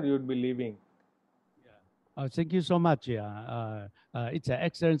session, or you would be leaving? Thank you so much. It's an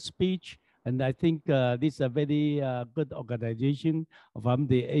excellent speech. And I think this is a very good organization from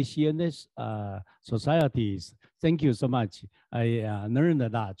the ACNS societies. Thank you so much. I learned a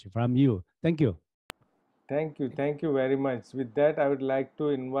lot from you. Thank you. Thank you. Thank you very much. With that, I would like to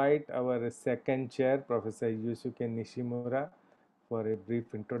invite our second chair, Professor Yusuke Nishimura, for a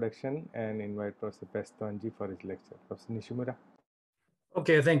brief introduction and invite Professor Pestonji for his lecture. Professor Nishimura.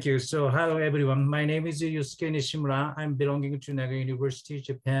 Okay, thank you. So hello, everyone. My name is Yusuke Nishimura. I'm belonging to Naga University,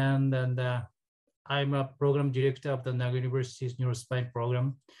 Japan, and I'm a program director of the Naga University's Neurospine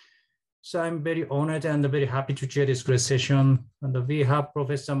program. So I'm very honored and very happy to chair this great session. And we have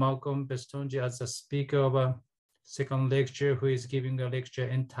Professor Malcolm Pestonji as a speaker of a second lecture, who is giving a lecture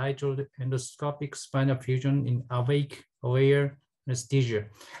entitled Endoscopic Spinal Fusion in Awake, Aware Anesthesia.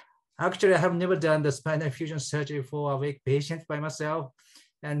 Actually, I have never done the spinal fusion surgery for awake patients by myself,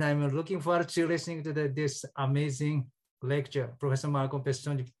 and I'm looking forward to listening to this amazing lecture. Professor Malcolm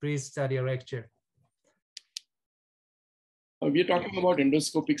Pestonji, please start your lecture. We are talking about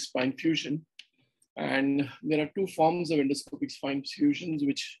endoscopic spine fusion, and there are 2 forms of endoscopic spine fusions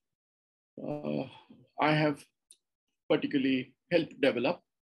which I have particularly helped develop.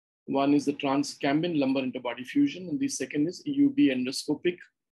 One is the transcambient lumbar interbody fusion, and the second is EUB endoscopic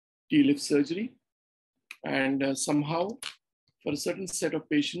T-lift surgery. And somehow, for a certain set of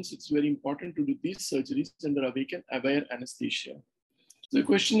patients, it's very important to do these surgeries under awake and aware anesthesia. So the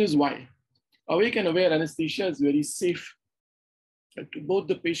question is why? Awake and aware anesthesia is very safe to both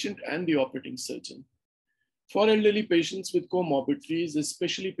the patient and the operating surgeon. For elderly patients with comorbidities,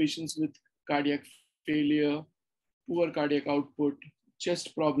 especially patients with cardiac failure, poor cardiac output,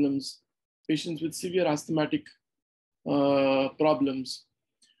 chest problems, patients with severe asthmatic problems,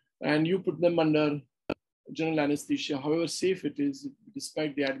 and you put them under general anesthesia, however safe it is,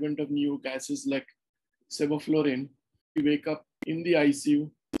 despite the advent of new gases like sevoflurane, you wake up in the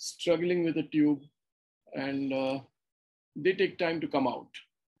ICU, struggling with a tube, and they take time to come out.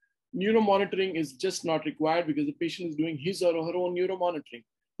 Neuromonitoring is just not required because the patient is doing his or her own neuromonitoring.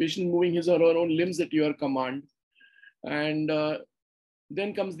 Patient moving his or her own limbs at your command. And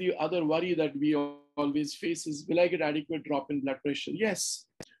then comes the other worry that we always face is, will I get adequate drop in blood pressure? Yes.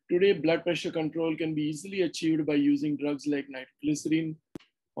 Today, blood pressure control can be easily achieved by using drugs like nitroglycerin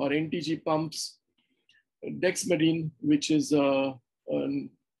or NTG pumps. Dexmedeine, which is a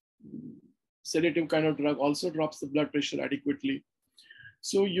sedative kind of drug, also drops the blood pressure adequately.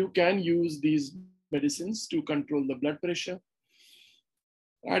 So you can use these medicines to control the blood pressure.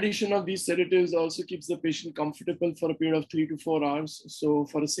 Addition of these sedatives also keeps the patient comfortable for a period of 3 to 4 hours. So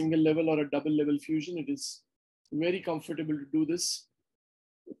for a single level or a double level fusion, it is very comfortable to do this.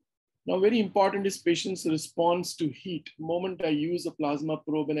 Now, very important is patient's response to heat. The moment I use a plasma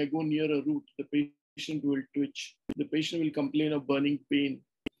probe and I go near a root, the patient will twitch. The patient will complain of burning pain.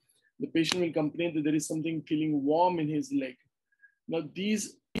 The patient will complain that there is something feeling warm in his leg. Now,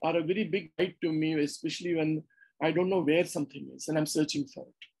 these are a very big guide to me, especially when I don't know where something is and I'm searching for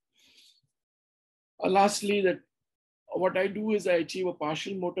it. Lastly, that what I do is I achieve a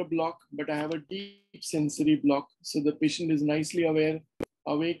partial motor block, but I have a deep sensory block. So the patient is nicely aware,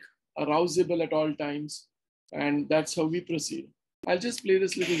 awake, arousable at all times. And that's how we proceed. I'll just play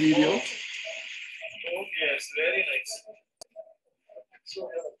this little video. Oh, yes, very nice. So,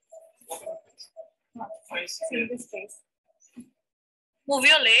 in this case. Move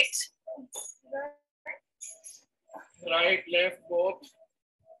your legs. Right, left, both.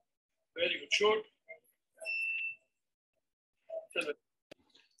 Very good. Shoot.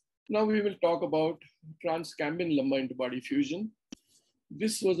 Now we will talk about transcambient lumbar interbody fusion.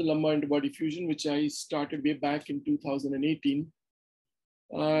 This was a lumbar interbody fusion which I started way back in 2018.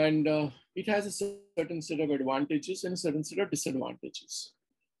 And it has a certain set of advantages and a certain set of disadvantages.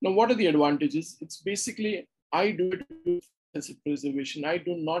 Now, what are the advantages? It's basically, I do it with facet preservation. I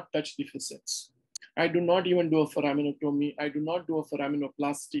do not touch the facets. I do not even do a foraminotomy. I do not do a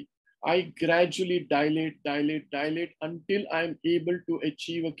foraminoplasty. I gradually dilate until I'm able to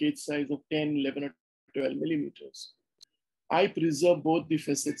achieve a cage size of 10, 11, or 12 millimeters. I preserve both the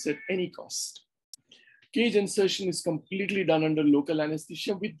facets at any cost. Cage insertion is completely done under local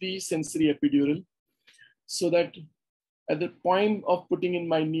anesthesia with the sensory epidural, so that at the point of putting in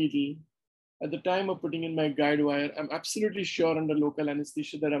my needle, at the time of putting in my guide wire, I'm absolutely sure under local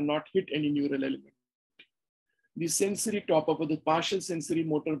anesthesia that I'm not hit any neural element. The sensory top-up or the partial sensory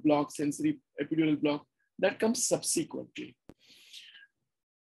motor block, sensory epidural block, that comes subsequently.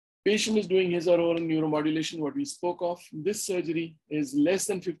 Patient is doing his or her own neuromodulation, what we spoke of. This surgery is less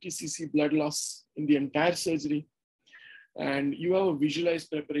than 50 cc blood loss in the entire surgery. And you have a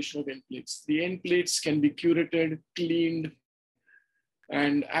visualized preparation of end plates. The end plates can be curated, cleaned,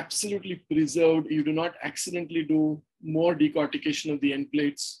 and absolutely preserved. You do not accidentally do more decortication of the end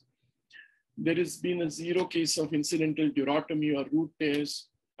plates. There has been a zero case of incidental durotomy or root tears.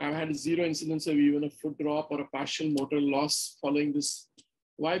 I've had zero incidence of even a foot drop or a partial motor loss following this.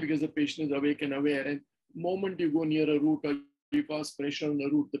 Why? Because the patient is awake and aware. And the moment you go near a root or you cause pressure on the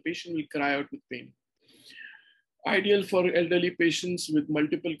root, the patient will cry out with pain. Ideal for elderly patients with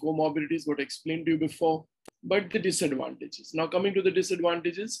multiple comorbidities, what I explained to you before, but the disadvantages. Now coming to the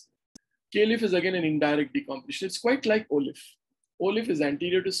disadvantages, K-leaf is again an indirect decompression. It's quite like O-leaf. O-leaf is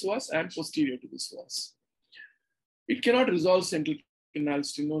anterior to psoas and posterior to the psoas. It cannot resolve central canal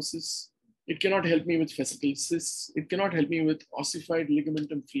stenosis. It cannot help me with facetal cysts. It cannot help me with ossified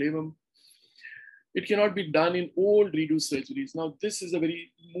ligamentum flavum. It cannot be done in old redo surgeries. Now, this is a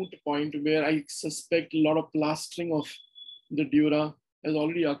very moot point where I suspect a lot of plastering of the dura has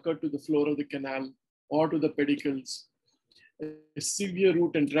already occurred to the floor of the canal or to the pedicles. A severe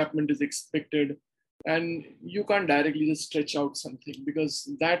root entrapment is expected, and you can't directly just stretch out something because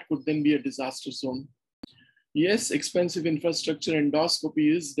that could then be a disaster zone. Yes, expensive infrastructure.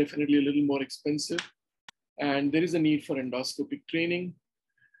 Endoscopy is definitely a little more expensive, and there is a need for endoscopic training.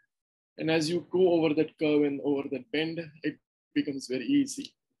 And as you go over that curve and over that bend, it becomes very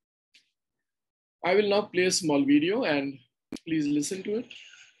easy. I will now play a small video and please listen to it.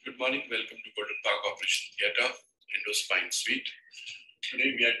 Good morning, welcome to Golden Park Operation Theatre, Endospine Suite.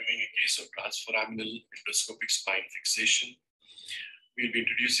 Today we are doing a case of transforaminal endoscopic spine fixation. We'll be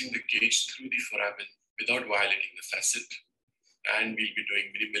introducing the cage through the foramen without violating the facet, and we'll be doing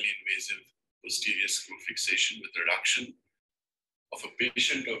minimally invasive posterior screw fixation with reduction of a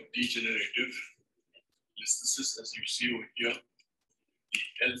patient of degenerative listhesis, as you see over here.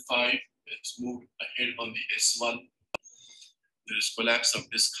 The L5 is moved ahead on the S1. There is collapse of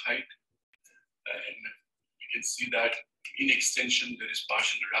disc height, and we can see that in extension there is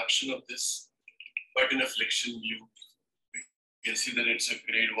partial reduction of this, but in a flexion view, you can see that it's a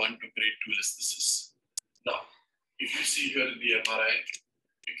grade 1 to grade 2 listhesis. Now, if you see here in the MRI,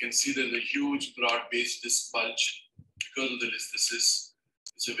 you can see there's a huge broad-based disc bulge because of the listhesis.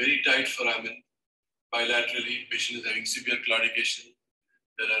 It's a very tight foramen. Bilaterally, patient is having severe claudication.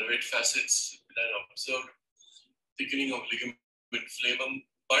 There are wet facets that are observed, thickening of ligament flavum,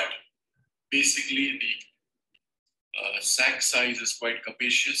 but basically the sac size is quite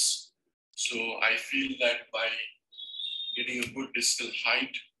capacious. So I feel that by getting a good distal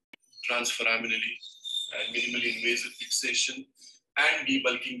height transforaminally and minimally invasive fixation and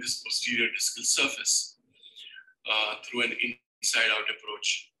debulking this posterior discal surface through an inside-out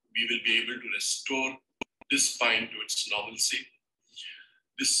approach, we will be able to restore this spine to its normalcy.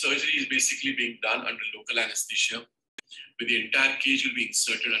 This surgery is basically being done under local anesthesia, where the entire cage will be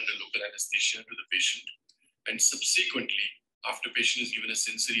inserted under local anesthesia to the patient. And subsequently, after patient is given a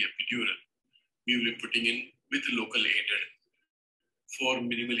sensory epidural, we will be putting in with local aided 4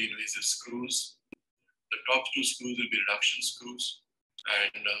 minimally invasive screws. The top 2 screws will be reduction screws,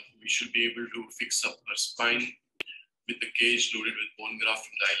 and we should be able to fix up her spine with the cage loaded with bone graft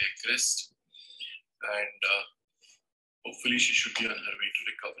from the iliac crest. And hopefully she should be on her way to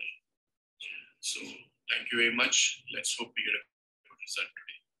recovery. So thank you very much. Let's hope we get a good result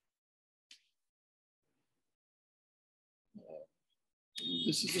today.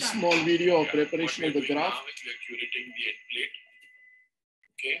 This is a small video of preparation of the graft. Now we are curating the end plate.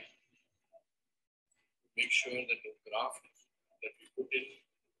 Okay. Make sure that the graft that we put in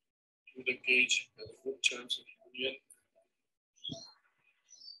to the cage has a good chance of union.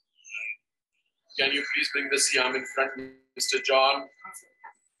 Can you please bring the C-arm in front, Mr. John?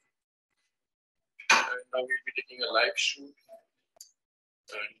 And now we'll be taking a live shoot.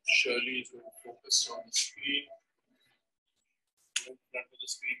 And Shirley is going to focus on the screen. In front of the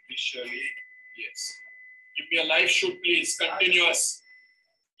screen, please, Shirley. Yes. Give me a live shoot, please. Continuous.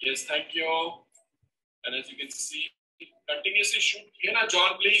 Yes, thank you. And as you can see, continuously shoot. Here now,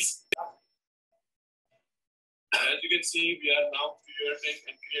 John, please. As you can see, we are now curating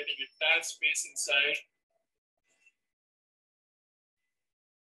and creating entire space inside.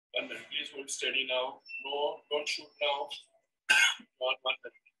 1 minute, please hold steady now. No, don't shoot now. John, 1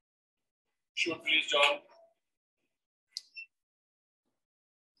 minute. Shoot, please, John.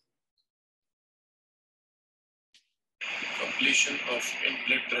 Completion of end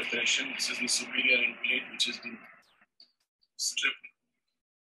plate preparation. This is the superior end plate, which has been stripped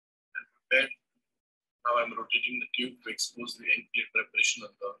and prepared. Now I'm rotating the tube to expose the end plate preparation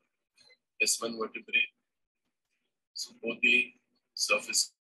on the S1 vertebrae. So both the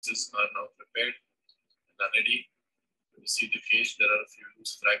surfaces are now prepared and are ready. You see the cage, there are a few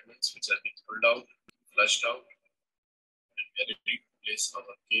loose fragments which are being pulled out, flushed out, and we are ready to place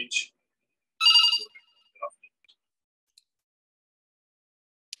our cage.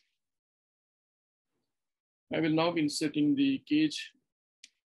 I will now be inserting the cage,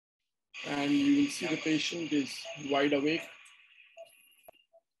 and you will see the patient is wide awake.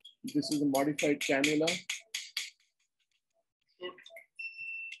 This is a modified cannula.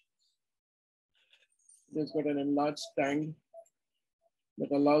 It's got an enlarged tank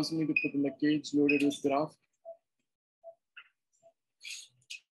that allows me to put in a cage loaded with graft.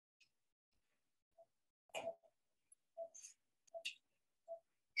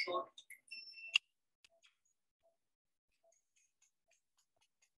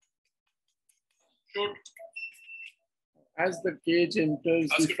 As the cage enters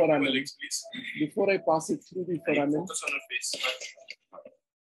the foramen, before I pass it through the foramen,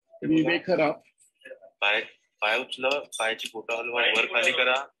 we wake her up. पाय उचला, पायाची बोटं हलवा, वर खाली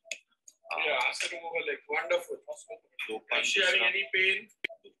करा. Any pain?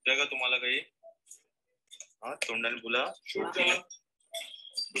 दुखतंय का तुम्हाला काही? हा, तोंडाने बोला.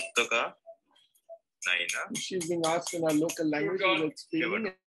 दुखतं का? नाही ना? She's being asked in our local language what's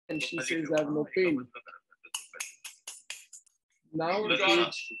paining, and she says I have no pain. Now the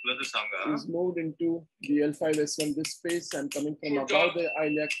cage is moved into the L5S1, this space, and coming from above the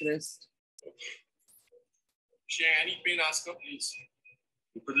iliac crest. Any pain, ask her, please.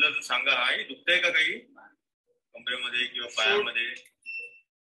 दुखलं तर सांगा. आई दुखतंय का काही? कमरेमध्ये किंवा पायामध्ये?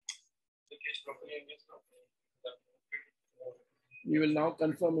 We will now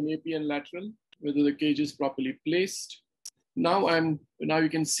confirm an AP and lateral whether the cage is properly placed. Now you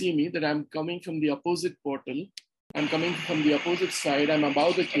can see me that I'm coming from the opposite portal. I'm coming from the opposite side. I'm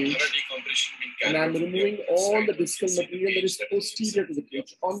above the cage, and I'm removing all the discal material that is posterior to the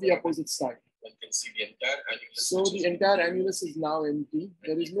cage on the opposite side. One can see the entire annulus. So the entire annulus is now empty.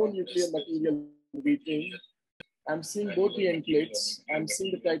 There is no nuclear material retained. I'm seeing both the end plates. I'm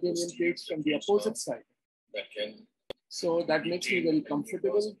seeing the titanium plates from the opposite side. So that makes me very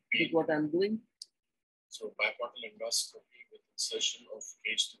comfortable with what I'm doing. So biportal endoscopy with insertion of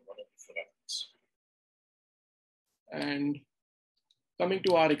cage through one of the foramens. And coming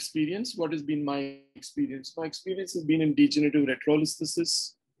to our experience, what has been my experience? My experience has been in degenerative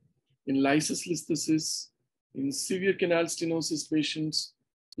retrolisthesis, in lysis listhesis, in severe canal stenosis patients,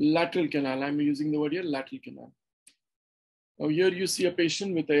 lateral canal. I'm using the word here, lateral canal. Now here you see a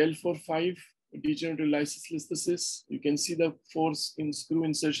patient with a L4-5 degenerative lysis listhesis. You can see the 4 screw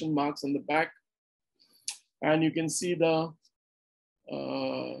insertion marks on the back. And you can see the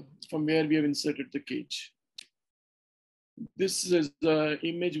from where we have inserted the cage. This is the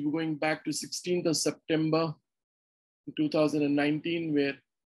image going back to 16th of September 2019, where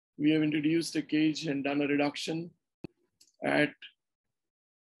we have introduced a cage and done a reduction at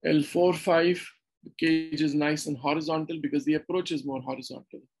L4-5. The cage is nice and horizontal because the approach is more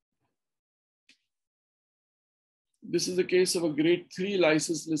horizontal. This is the case of a grade 3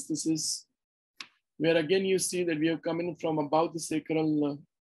 lysis listhesis, where again you see that we have come in from above the sacral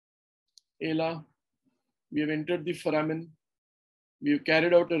ala. We have entered the foramen. We have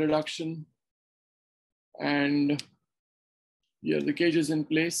carried out a reduction. And here the cage is in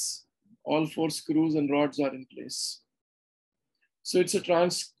place. All 4 screws and rods are in place. So it's a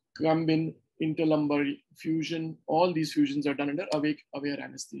transcumbin interlumbar fusion. All these fusions are done under awake-aware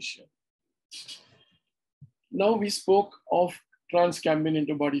anesthesia. Now we spoke of transcumbin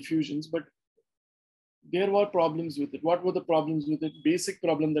interbody fusions, but there were problems with it. What were the problems with it? Basic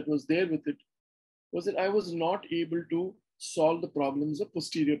problem that was there with it was that I was not able to solve the problems of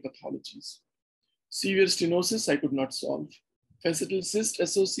posterior pathologies. Severe stenosis, I could not solve. Facetal cyst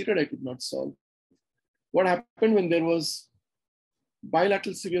associated, I could not solve. What happened when there was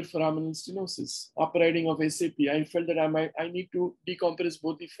bilateral severe foraminal stenosis, upriding of SAP? I felt that I need to decompress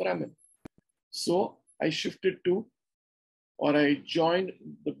both the foramen. So I shifted to, or I joined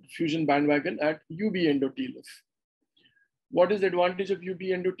the fusion bandwagon at UB endo-TLIF. What is the advantage of UB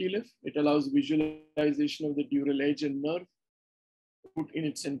endo-TLIF? It allows visualization of the dural edge and nerve in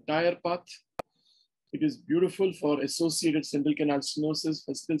its entire path. It is beautiful for associated central canal stenosis,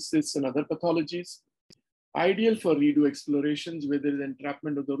 facetal cysts, and other pathologies. Ideal for redo explorations where there is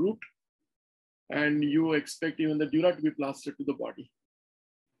entrapment of the root and you expect even the dura to be plastered to the body.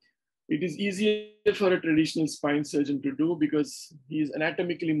 It is easier for a traditional spine surgeon to do because he is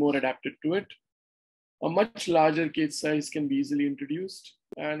anatomically more adapted to it. A much larger cage size can be easily introduced,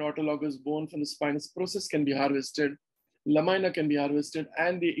 and autologous bone from the spinous process can be harvested, lamina can be harvested,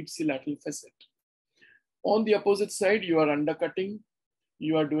 and the ipsilateral facet. On the opposite side, you are undercutting,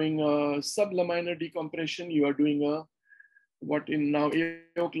 you are doing a sublaminar decompression, you are doing a what in now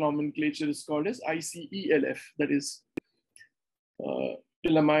AOC nomenclature is called as ICELF, that is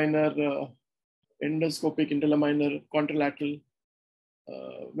interlaminar endoscopic interlaminar contralateral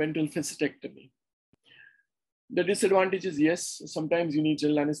ventral facetectomy. The disadvantage is, yes, sometimes you need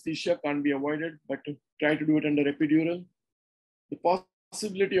general anesthesia, can't be avoided, but try to do it under epidural. The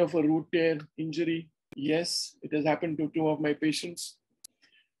possibility of a root tear injury, yes, it has happened to 2 of my patients.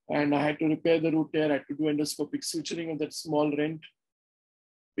 And I had to repair the root tear, I had to do endoscopic suturing of that small rent.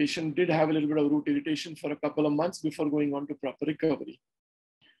 Patient did have a little bit of root irritation for a couple of months before going on to proper recovery.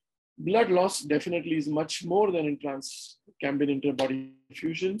 Blood loss definitely is much more than in transcumbin interbody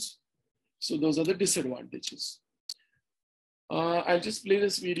fusions. So those are the disadvantages. I'll just play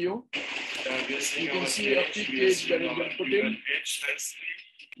this video. You can see a peak cage that has been put in.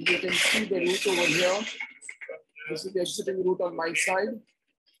 You can see the root over here. This is the exiting root on my side.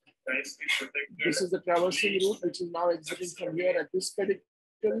 This is the traversing route, which is now exiting from here at this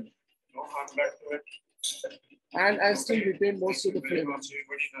pedicle. And I still retain most of the flavor.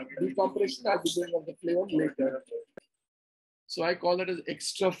 Decompression, I'll be doing of the flavor later. So I call it as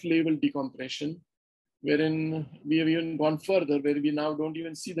extra flaval decompression, wherein we have even gone further, where we now don't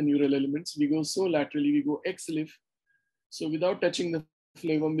even see the neural elements. We go so laterally, we go XLIF. So without touching the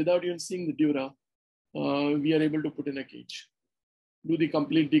flavum, without even seeing the dura, we are able to put in a cage. Do the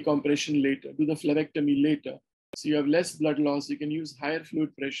complete decompression later, do the flavectomy later. So you have less blood loss, you can use higher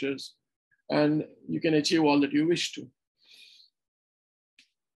fluid pressures, and you can achieve all that you wish to.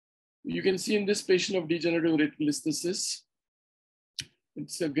 You can see in this patient of degenerative reticulolisthesis,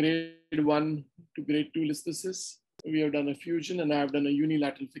 it's a grade 1 to grade 2 listhesis. We have done a fusion and I have done a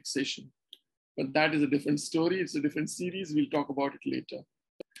unilateral fixation. But that is a different story, it's a different series, we'll talk about it later.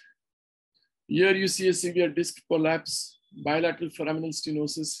 Here you see a severe disc prolapse, bilateral foraminal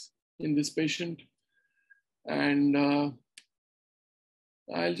stenosis in this patient. And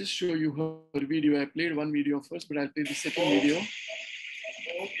I'll just show you her video. I played one video first, but I'll play the second video.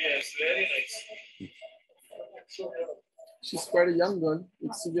 Oh, yes, very nice. She's quite a young girl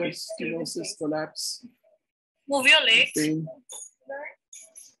with severe stenosis, collapse, Move your legs. pain.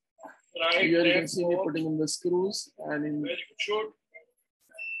 Right, Here you can left, see me forward. putting in the screws and in Very good. Shoot.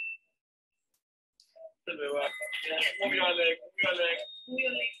 Move your leg. Move your leg. Move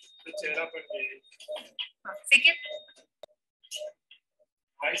your legs. The chair up and down. Take it.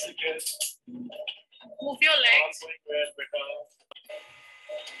 Bicycle. Move your All legs. going well, better.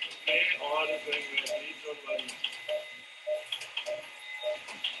 Okay, all is going well. Please don't worry.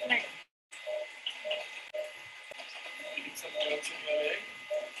 Right. Keep some curves in your leg.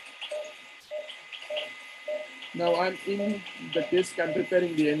 now I'm in the disc, I'm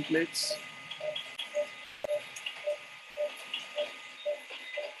preparing the end plates.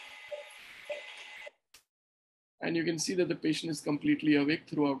 And you can see that the patient is completely awake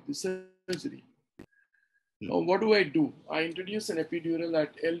throughout the surgery. Now, what do? I introduce an epidural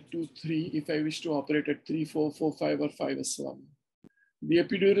at L2-3 if I wish to operate at 3-4, 4-5, or 5S1. The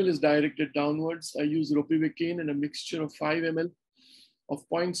epidural is directed downwards. I use ropivacaine and a mixture of 5 ml of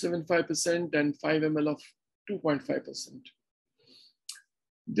 0.75% and 5 ml of 2.5%.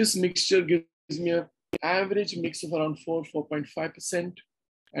 This mixture gives me an average mix of around 4.5%,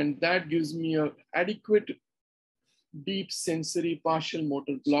 and that gives me an adequate deep sensory partial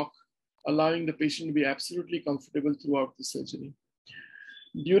motor block, allowing the patient to be absolutely comfortable throughout the surgery.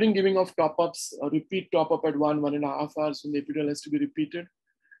 During giving of top-ups, a repeat top-up at 1.5 hours when the epidural has to be repeated,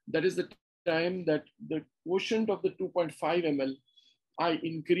 that is the time that the quotient of the 2.5 ml, I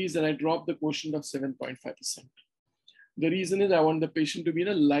increase and I drop the quotient of 7.5%. The reason is I want the patient to be in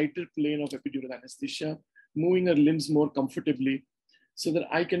a lighter plane of epidural anesthesia, moving her limbs more comfortably so that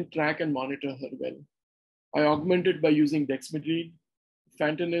I can track and monitor her well. I augment it by using dexmedetomidine,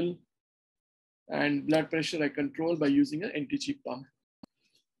 fentanyl, and blood pressure I control by using an NTG pump.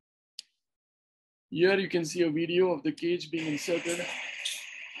 Here you can see a video of the cage being inserted.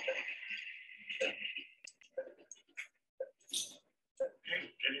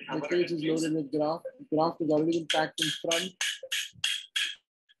 The cage is loaded with graft. The graft is already been packed in front.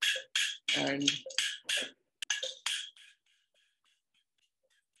 And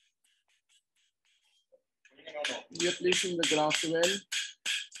we are placing the graft well.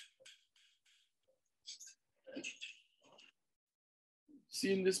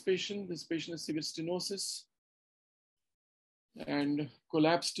 See in this patient has severe stenosis and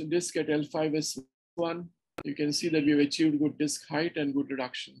collapsed disc at L5S1. You can see that we have achieved good disc height and good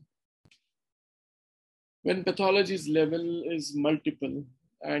reduction. When pathology's level is multiple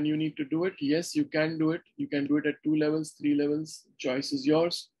and you need to do it, yes, you can do it. You can do it at 2 levels, 3 levels, choice is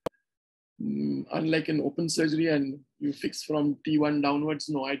yours. Unlike an open surgery and you fix from T1 downwards,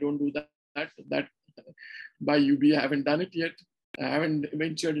 no, I don't do that. That by UB, I haven't done it yet. I haven't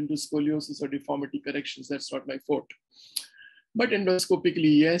ventured into scoliosis or deformity corrections. That's not my forte. But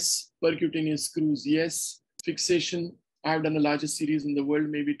endoscopically, yes. Percutaneous screws, yes. Fixation, I've done the largest series in the world,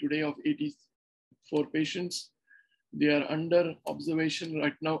 maybe today, of 84 patients. They are under observation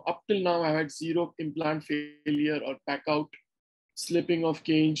right now. Up till now, I've had 0 implant failure or pack out, slipping of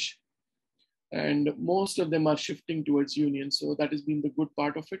cage, and most of them are shifting towards union. So that has been the good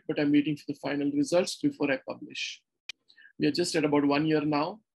part of it, but I'm waiting for the final results before I publish. We are just at about 1 year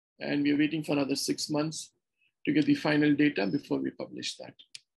now, and we are waiting for another 6 months to get the final data before we publish that.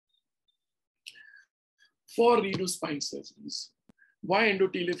 For redo spine surgeries, why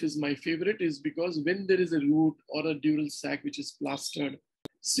endo-TLIF is my favorite is because when there is a root or a dural sac which is plastered,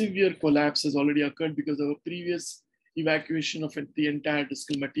 severe collapse has already occurred because of a previous evacuation of the entire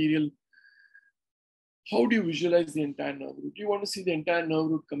discal material. How do you visualize the entire nerve root? You want to see the entire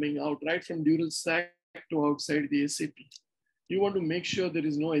nerve root coming out right from dural sac to outside the SAP. You want to make sure there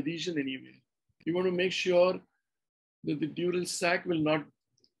is no adhesion anywhere. You want to make sure that the dural sac will not,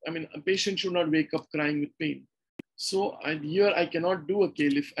 a patient should not wake up crying with pain. So here I cannot do a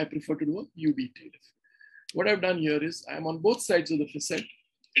K-lift. I prefer to do a UB T-lift. What I've done here is I'm on both sides of the facet.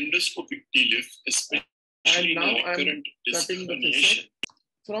 Endoscopic T-lift, especially and now in recurrent disc cutting the herniation, facet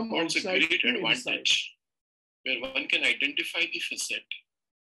from holds a outside great to inside. advantage where one can identify the facet,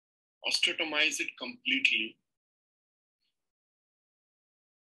 osteotomize it completely,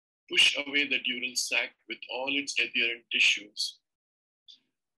 push away the dural sac with all its adherent tissues,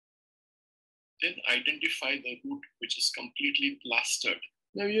 then identify the root which is completely plastered.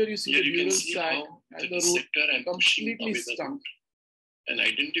 Now here you see Here the you can dural see sac how and the the root dissector and pushing completely away the stuck. root and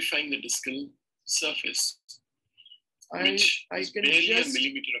identifying the discal surface, I which can is barely just, a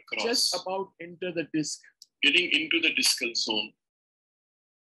millimeter across, just about enter the disc. getting into the discal zone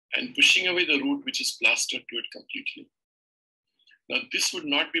and pushing away the root which is plastered to it completely. Now, this would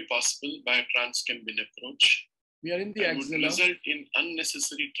not be possible by a transcambin approach. We are in the and would axilla. result in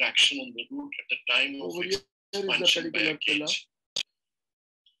unnecessary traction on the root at the time of Over here is the expansion by a pedicular pillar. cage.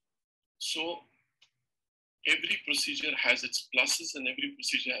 So every procedure has its pluses and every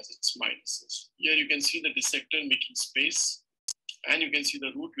procedure has its minuses. Here you can see the dissector making space, and you can see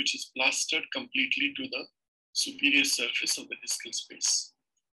the root which is plastered completely to the superior surface of the discal space.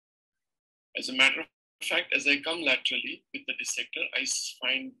 As a matter of fact, as I come laterally with the dissector, I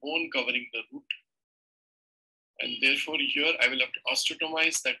find bone covering the root. And therefore here I will have to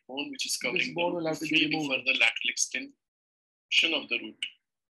osteotomize that bone which is covering the bone root will have to to be free the removed. further lateral extension of the root.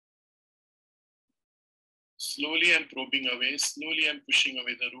 Slowly I'm probing away, slowly I'm pushing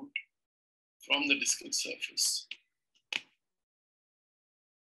away the root from the discal surface.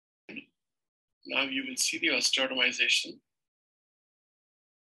 Now you will see the osteotomization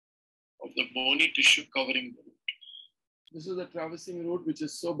of the bony tissue covering the root. This is the traversing root which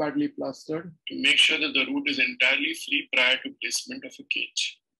is so badly plastered. To make sure that the root is entirely free prior to placement of a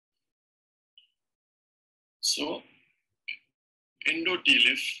cage. So,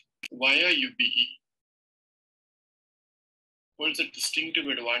 endo-TLIF via UBE holds a distinctive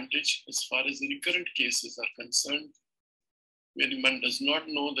advantage as far as the recurrent cases are concerned, where one does not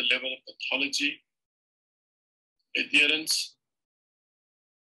know the level of pathology, adherence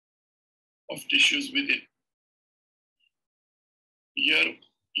of tissues within. Here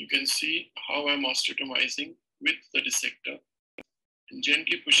you can see how I'm osteotomizing with the dissector and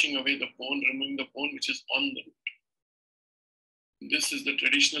gently pushing away the bone, removing the bone which is on the root. This is the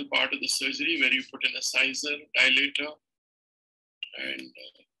traditional part of the surgery where you put in a sizer, dilator, and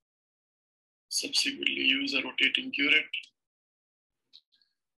subsequently use a rotating curette.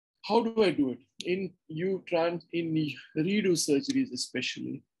 How do I do it? In redo surgeries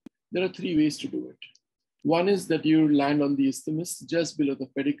especially, there are three ways to do it. One is that you land on the isthmus just below the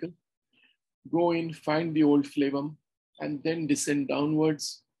pedicle, go in, find the old flavum, and then descend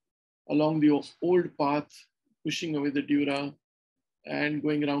downwards along the old path, pushing away the dura and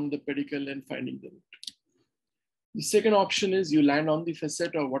going around the pedicle and finding the root. The second option is you land on the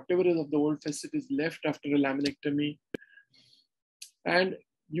facet or whatever is of the old facet is left after a laminectomy, and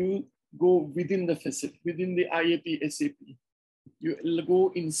you go within the facet, within the IAP, SAP. You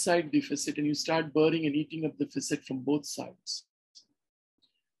go inside the facet and you start burring and eating up the facet from both sides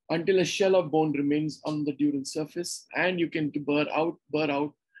until a shell of bone remains on the dural surface, and you can burr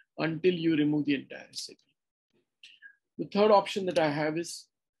out until you remove the entire SAP. The third option that I have is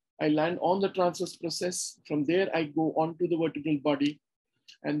I land on the transverse process. From there, I go onto the vertebral body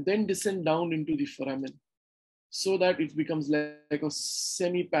and then descend down into the foramen so that it becomes like a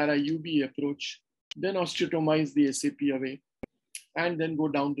semi-para UB approach, then osteotomize the SAP away, and then go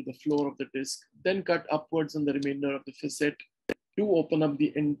down to the floor of the disc, then cut upwards on the remainder of the facet to open up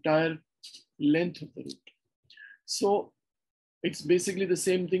the entire length of the root. So it's basically the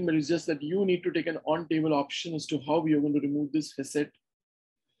same thing, but it's just that you need to take an on-table option as to how you're going to remove this facet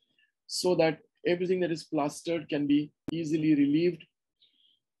so that everything that is plastered can be easily relieved.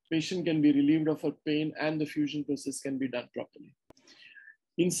 Patient can be relieved of her pain and the fusion process can be done properly.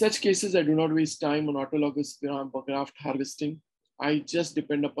 In such cases, I do not waste time on autologous graft harvesting. I just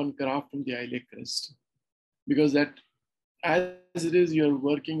depend upon graft from the iliac crest, because that, as it is, you're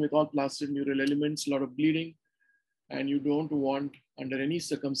working with all plastered neural elements, a lot of bleeding, and you don't want, under any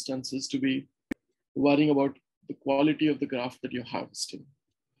circumstances, to be worrying about the quality of the graft that you're harvesting.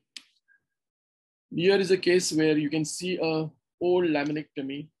 Here is a case where you can see an old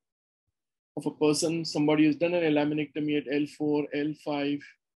laminectomy of a person. Somebody has done a laminectomy at L4, L5,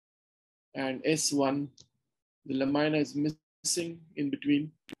 and S1. The lamina is missing in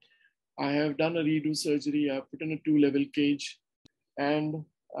between. I have done a redo surgery. I have put in a 2-level cage, and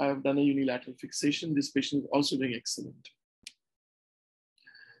I have done a unilateral fixation. This patient is also doing excellent.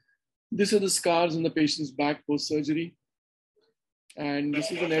 These are the scars on the patient's back post-surgery. And this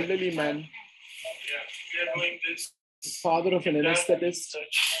is an elderly man, We are doing this. father of an anesthetist.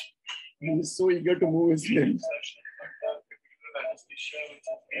 He is so eager to move his limbs.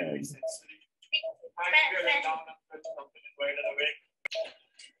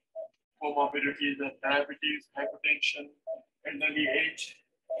 Comorbidities of diabetes, hypertension, elderly age,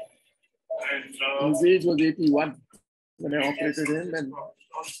 and His age was 81 when I operated him, and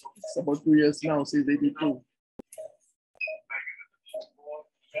it's about 2 years now, so he's 82.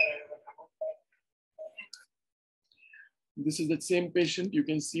 This is the same patient. You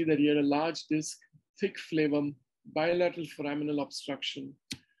can see that he had a large disc, thick flavum, bilateral foraminal obstruction.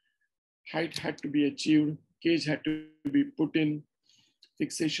 Height had to be achieved, cage had to be put in,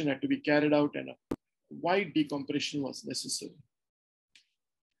 fixation had to be carried out, and a wide decompression was necessary.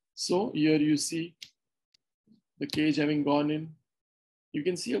 So here you see the cage having gone in. You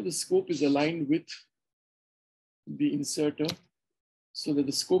can see how the scope is aligned with the inserter so that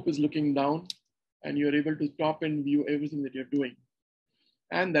the scope is looking down and you're able to top and view everything that you're doing.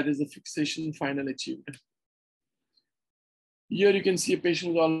 And that is the fixation final achieved. Here you can see a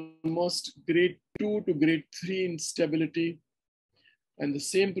patient with almost grade 2 to grade 3 instability. And the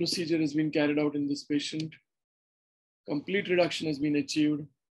same procedure has been carried out in this patient. Complete reduction has been achieved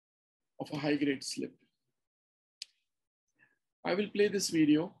of a high-grade slip. I will play this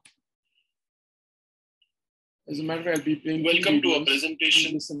video. As a matter of fact, I'll be playing. Welcome to a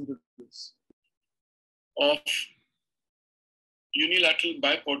presentation Listen to this. of unilateral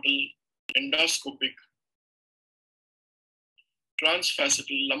biportal endoscopic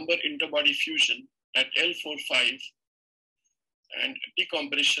transfacetal lumbar interbody fusion at L4-5 and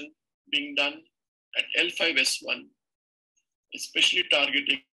decompression being done at L5-S1, especially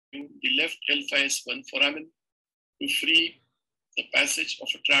targeting the left L5-S1 foramen to free the passage of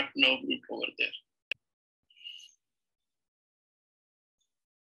a trapped nerve root over there.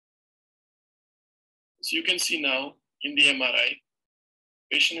 So you can see now in the MRI,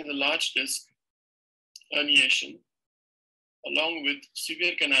 patient has a large disc herniation along with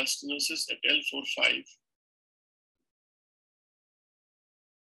severe canal stenosis at L4-5.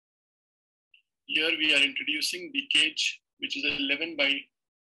 Here we are introducing the cage, which is 11 by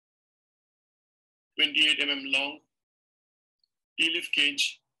 28 mm long T-lift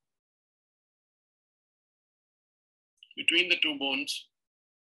cage between the two bones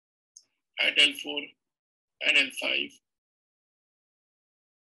at L4 and L5.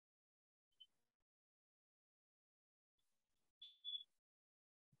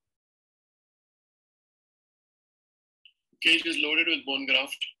 Cage is loaded with bone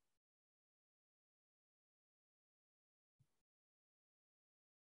graft.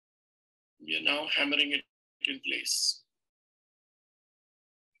 We are now hammering it in place.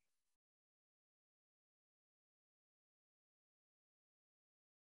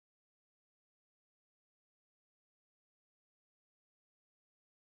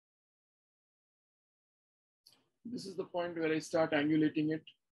 This is the point where I start angulating it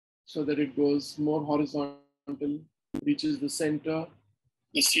so that it goes more horizontal, reaches the center.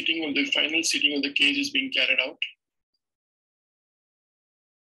 The seating of the final seating of the cage is being carried out.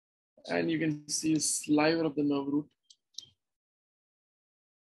 And you can see a sliver of the nerve root.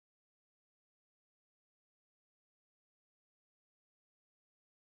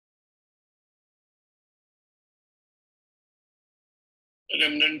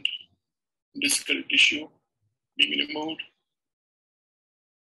 Remnant discal tissue being removed.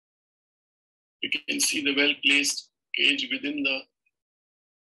 You can see the well-placed cage within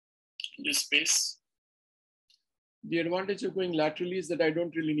this space. The advantage of going laterally is that I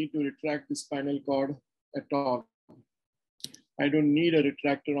don't really need to retract the spinal cord at all. I don't need a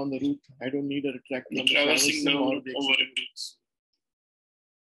retractor on the root. I don't need a retractor on the traversing nerve or the over it.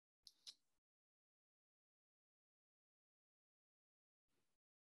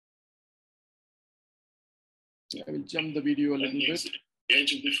 I will jump the video a little bit.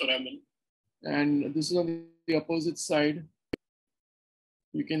 Edge of the foramen. And this is on the opposite side.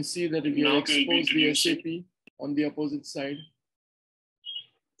 You can see that if you expose the SAP on the opposite side.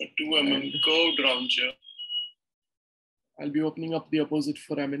 A 2 mm curved raunchure. I'll be opening up the opposite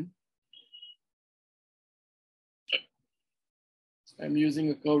foramen. I'm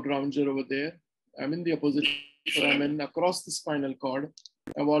using a curved raunchure over there. I'm in the opposite foramen across the spinal cord.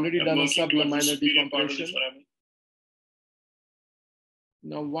 I've already done a sublaminar decompression.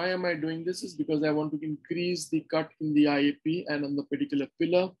 Now, why am I doing this? Is because I want to increase the cut in the IAP and on the pedicular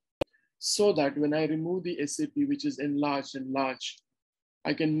pillar so that when I remove the SAP, which is enlarged and large,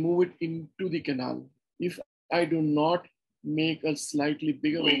 I can move it into the canal. If I do not make a slightly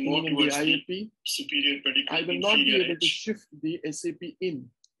bigger opening in the IAP, I will not be able to shift the SAP in.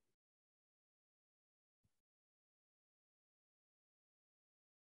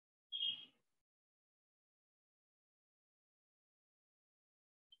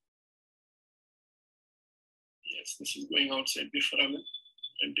 Yes, this is going outside the foramen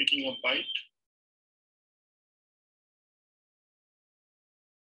and taking a bite.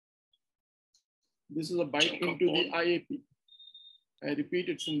 This is a bite into the IAP. I repeat,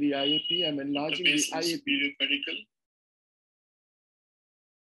 it's in the IAP. I'm enlarging the IAP pedicle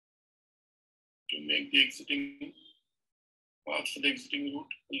to make the exiting path for the exiting root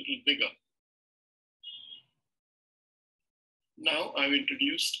a little bigger. Now I've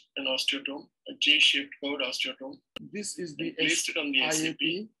introduced an osteotome, a J-shaped curved osteotome. This is the placed it on the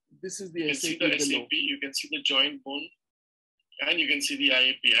IAP. This is the SAP below. SAP. You can see the joint bone, and you can see the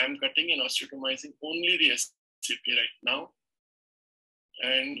IAP. I'm cutting and osteotomizing only the SAP right now.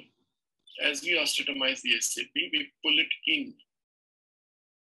 And as we osteotomize the SAP, we pull it in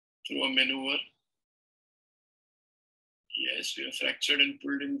through a maneuver. Yes, we have fractured and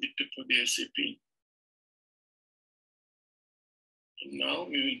pulled in the tip of the SAP. And now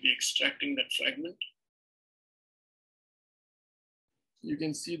we will be extracting that fragment. You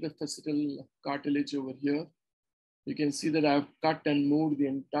can see the facetal cartilage over here. You can see that I've cut and moved the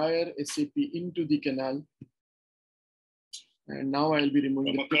entire SAP into the canal. And now I'll be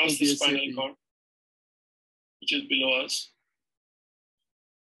removing the tip of the spinal cord, which is below us.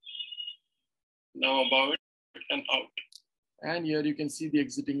 Now above it and out. And here you can see the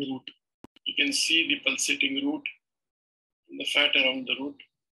exiting root. You can see the pulsating root, the fat around the root.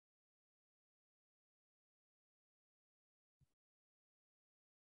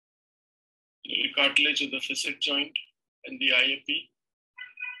 The cartilage of the facet joint and the IAP.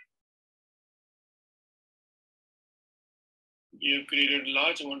 We have created a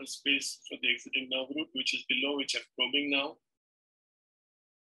large amount of space for the exiting nerve root, which is below, which I'm probing now.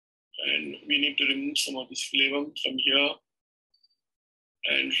 And we need to remove some of this phlegm from here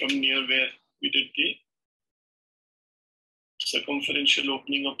and from near where we did the circumferential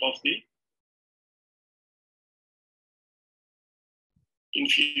opening up of the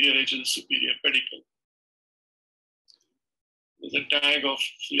inferior edge of the superior pedicle. There's a tag of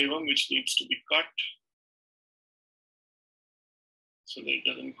phlegm which needs to be cut so that it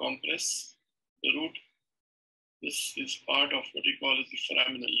doesn't compress the root. This is part of what we call as the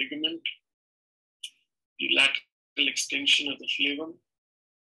foraminal ligament, the lateral extension of the phlegm.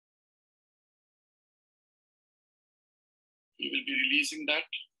 We will be releasing that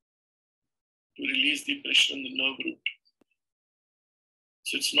to release the pressure on the nerve root.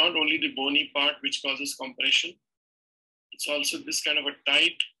 So it's not only the bony part which causes compression, it's also this kind of a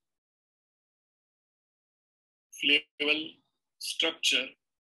tight phleval structure,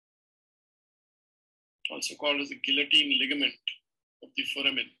 also called as the guillotine ligament of the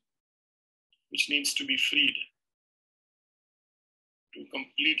foramen, which needs to be freed to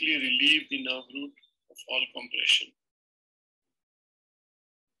completely relieve the nerve root of all compression.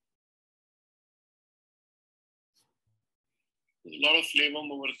 There's a lot of phlegm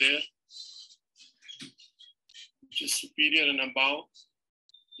over there, which is superior and above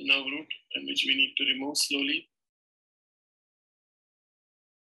the nerve root, and which we need to remove slowly.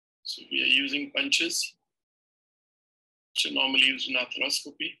 So we are using punches, which are normally used in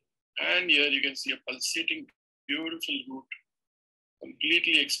arthroscopy. And here you can see a pulsating, beautiful root,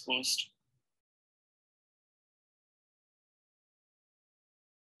 completely exposed.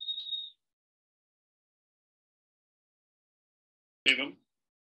 Phlegm,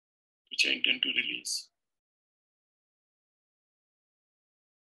 which I intend to release.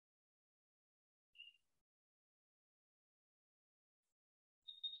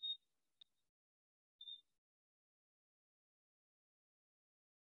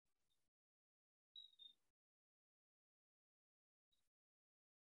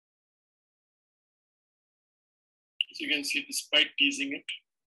 As you can see, despite teasing it,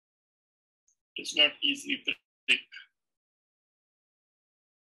 it does not easily break.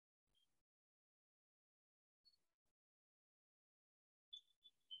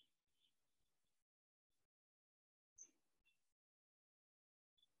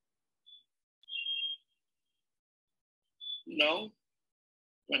 Now,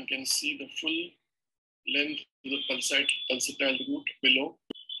 one can see the full length of the pulsatile root below.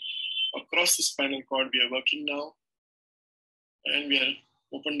 Across the spinal cord, we are working now, and we have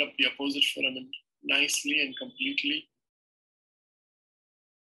opened up the opposite foramen nicely and completely.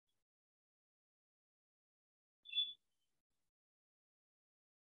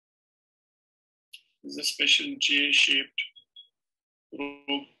 This is a special J-shaped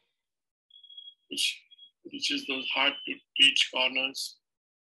probe which reaches those hard to reach corners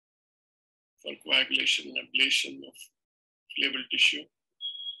for coagulation and ablation of phleval tissue.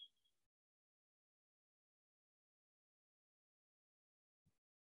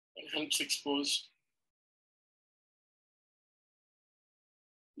 And helps expose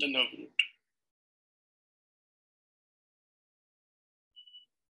the nerve root.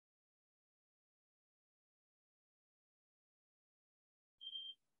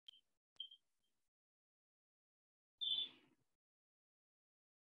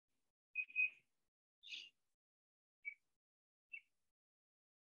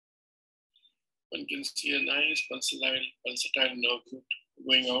 One can see a nice pulsatile nerve root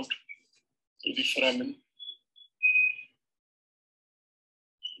going out through the foramen.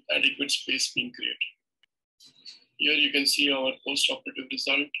 Adequate space being created. Here you can see our post-operative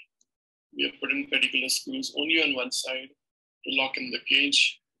result. We have put in pedicular screws only on one side to lock in the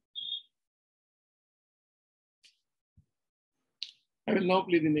cage. I will now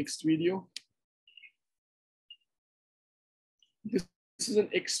play the next video. This is an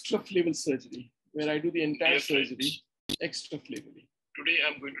extra-phleval surgery where I do the entire surgery extra-phlegally. Today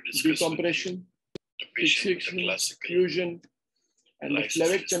I'm going to discuss decompression, fixation, fusion, and the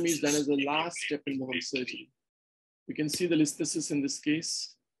phlebectomy is done as the last step in the whole surgery. You can see the listhesis in this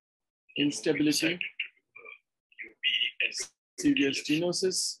case, instability, severe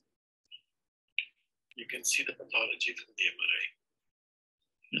stenosis. You can see the pathology from the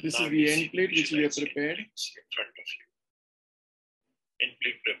MRI. This is the end plate which we have prepared. In front of you. End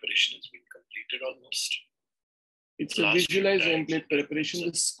plate preparation has been completed almost. It's a visualized end plate preparation.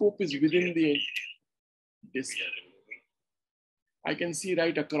 The scope is within the disc. I can see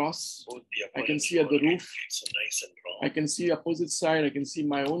right across. I can see at the roof. I can see opposite side. I can see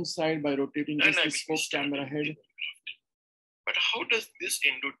my own side by rotating just the scope camera head. But how does this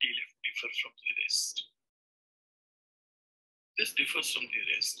endothelium differ from the rest? This differs from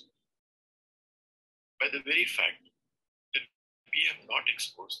the rest by the very fact that we have not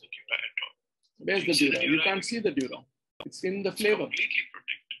exposed the dura at all. Where's the dura? You can't see the dura. It's in the flavor. Completely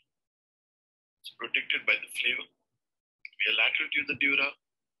protected. It's protected by the flavor. We are lateral to the dura.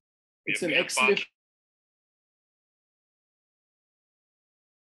 It's an X-lift.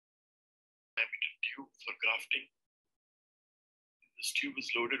 Tube for grafting. This tube is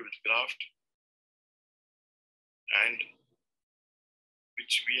loaded with graft, and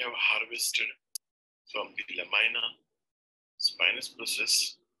which we have harvested from the lamina, spinous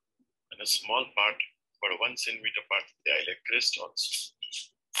process, and a small part, about a 1 centimeter part of the iliac crest also.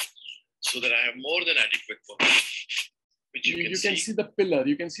 So that I have more than adequate bone. Which you can see the pillar,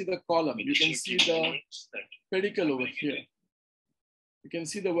 you can see the column, you can see the pedicle over here. You can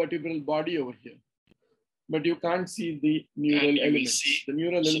see the vertebral body over here. But you can't see the neural elements. The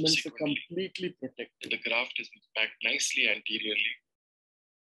neural elements are completely protected. The graft is packed nicely anteriorly.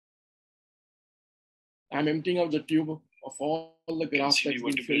 I'm emptying out the tube of all the graft that's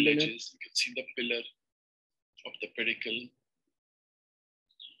been filled in it. You can see the pillar of the pedicle.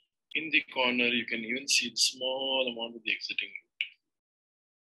 In the corner, you can even see the small amount of the exiting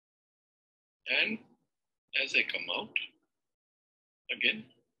root. And as I come out, again,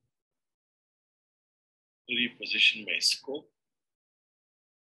 reposition my scope.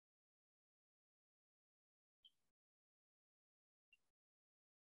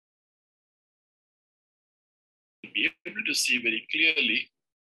 You'll be able to see very clearly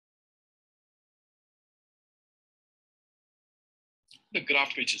the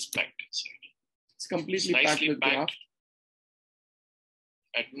graft which is packed inside. It's completely packed with graft.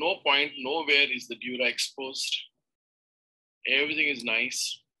 At no point, nowhere is the dura exposed. Everything is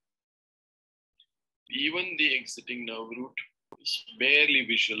nice. Even the exiting nerve root is barely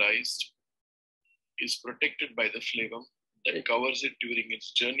visualized, is protected by the phlegm that covers it during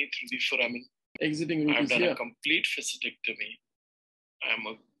its journey through the foramen. Exiting root I've is done here. A complete facetectomy. I'm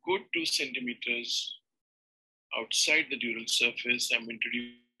a good 2 centimeters outside the dural surface. I'm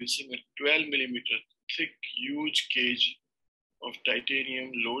introducing a 12 millimeter thick, huge cage of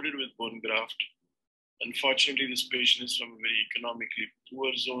titanium loaded with bone graft. Unfortunately, this patient is from a very economically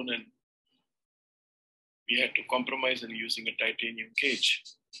poor zone, and we had to compromise on using a titanium cage.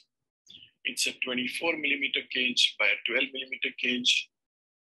 It's a 24 millimeter cage by a 12 millimeter cage.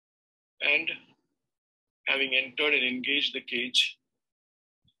 And having entered and engaged the cage,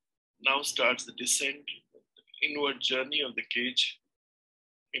 now starts the descent, the inward journey of the cage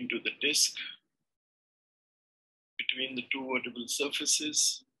into the disc between the 2 vertebral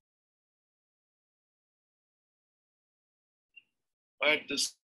surfaces. At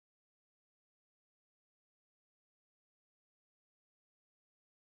this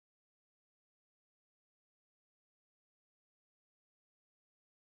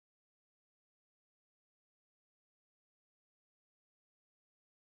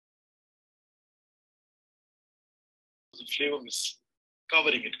the phlegm is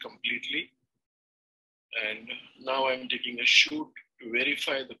covering it completely. And now I'm taking a shoot to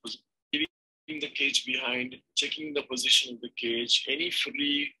verify the position, leaving the cage behind, checking the position of the cage. Any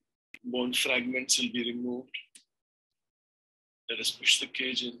free bone fragments will be removed. Let us push the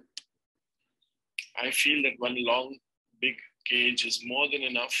cage in. I feel that one long, big cage is more than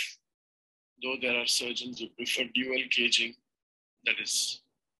enough, though there are surgeons who prefer dual caging. That is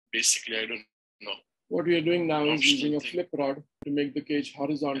basically, I don't know. What we are doing now is using a flip rod to make the cage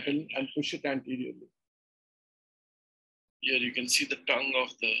horizontal and push it anteriorly. Here you can see the tongue of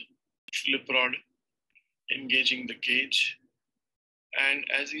the flip rod engaging the cage. And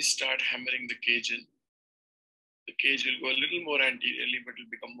as we start hammering the cage in, the cage will go a little more anteriorly, but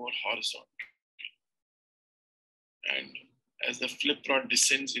will become more horizontal. And as the flip rod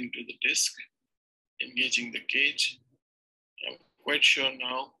descends into the disc, engaging the cage, I'm quite sure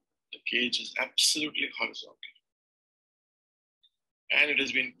now the cage is absolutely horizontal. And it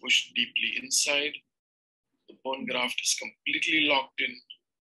has been pushed deeply inside. The bone graft is completely locked in.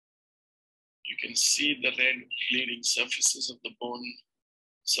 You can see the red bleeding surfaces of the bone.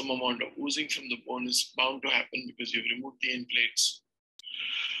 Some amount of oozing from the bone is bound to happen because you've removed the end plates.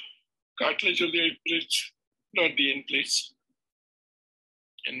 Cartilage of the end plates, not the end plates,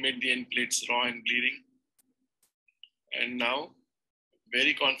 and made the end plates raw and bleeding. And now,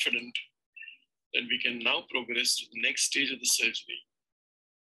 very confident that we can now progress to the next stage of the surgery.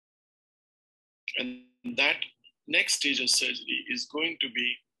 And that next stage of surgery is going to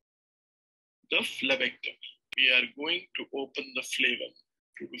be the phlebectomy. We are going to open the phlegm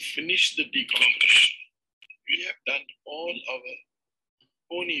to finish the decompression. We have done all our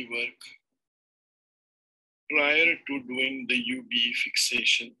bony work prior to doing the UB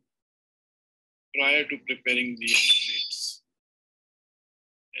fixation. prior to preparing the end plates.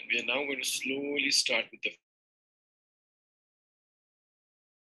 And we are now going to slowly start with the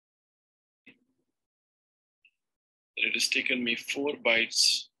it has taken me 4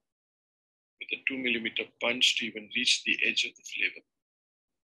 bites with a 2mm punch to even reach the edge of the flavor.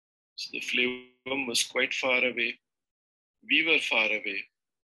 So the flavor was quite far away. We were far away.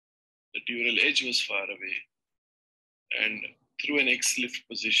 The dural edge was far away. And through an X-lift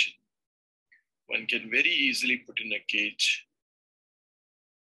position, one can very easily put in a cage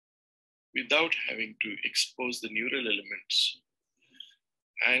without having to expose the neural elements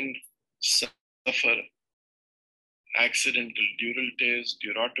and suffer accidental dural tears,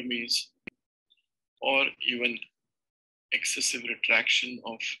 durotomies, or even excessive retraction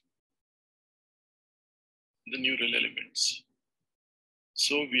of the neural elements.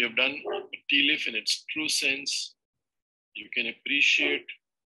 So we have done a TLIF in its true sense. You can appreciate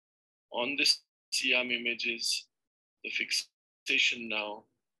on the CM images the fixation now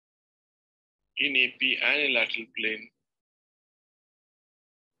in AP and in lateral plane.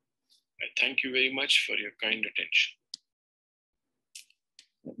 I thank you very much for your kind attention.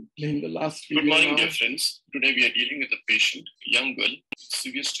 Playing the last video Good morning, now. dear friends. Today we are dealing with a patient, a young girl,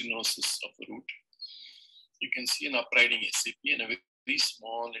 severe stenosis of the root. You can see an upriding SAP and a very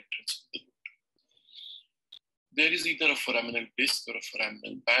small entrance of the root. There is either a foraminal disc or a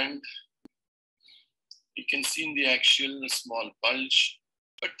foraminal band. You can see in the axial a small bulge,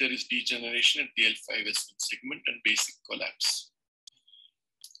 but there is degeneration at the L5S1 segment and basic collapse.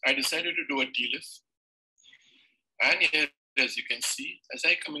 I decided to do a TLIF, and here, as you can see, as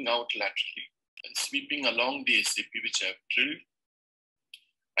I coming out laterally and sweeping along the SAP which I have drilled,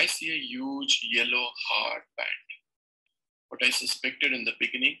 I see a huge yellow hard band. What I suspected in the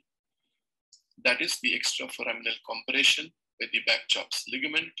beginning, that is the extraforaminal compression by the back chops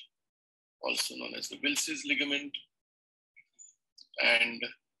ligament, also known as the Wils's ligament. And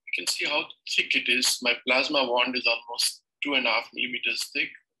you can see how thick it is. My plasma wand is almost 2.5 millimeters thick,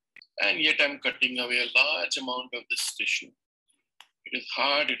 and yet I'm cutting away a large amount of this tissue. It is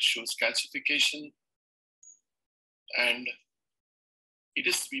hard, it shows calcification, and it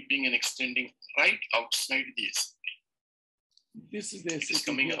is sweeping and extending right outside the SAP. This is the It is SAP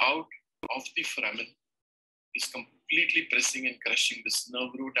coming here. out of the foramen. It's completely pressing and crushing this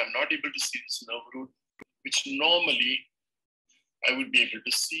nerve root. I'm not able to see this nerve root, which normally I would be able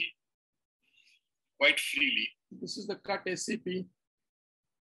to see quite freely. This is the cut SAP,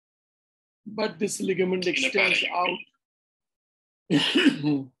 but this ligament In a extends parallel. out.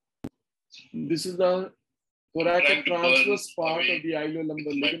 This is the I'm trying to burn thoracotransverse part away of the ilolumbar with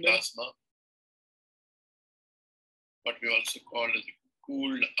my ligament. plasma, what we also call as a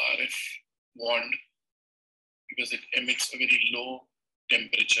cooled RF wand, because it emits a very low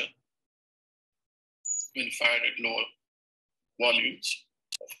temperature when fired at low volumes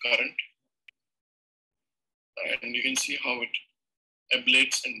of current. And you can see how it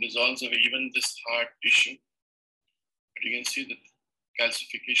ablates and dissolves away even this hard tissue. But you can see the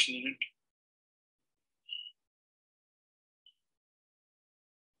calcification in it.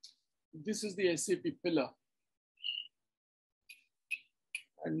 This is the SAP pillar.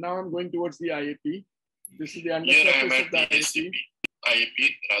 And now I'm going towards the IAP. This is the Here I am undersurface at of the the SAP, IAP.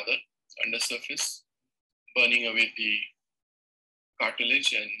 IAP rather, undersurface, burning away the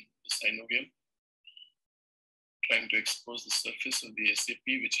cartilage and the synovium, trying to expose the surface of the SAP,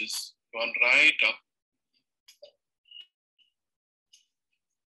 which is gone right up.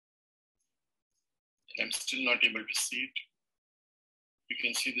 And I'm still not able to see it. You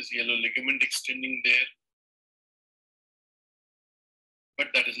can see this yellow ligament extending there. But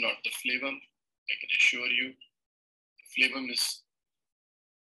that is not the phlegm, I can assure you. The phlegm is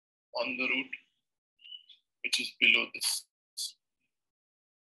on the root, which is below this.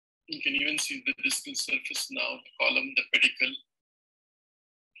 You can even see the distal surface now, the column, the pedicle.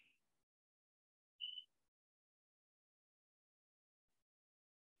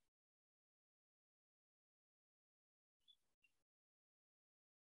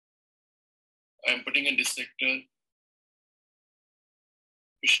 I'm putting a dissector,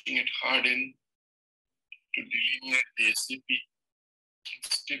 pushing it hard in to delineate the SCP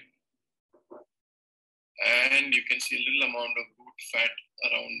tip. And you can see a little amount of root fat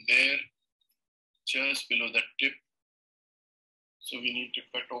around there, just below that tip. So we need to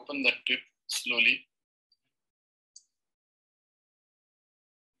cut open that tip slowly.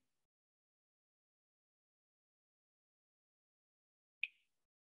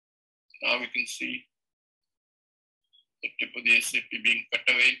 Now we can see the tip of the SAP being cut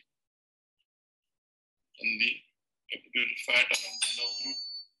away and the epithelial fat around the nerve root.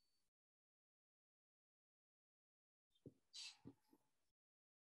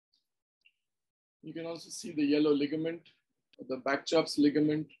 You can also see the yellow ligament, the back chops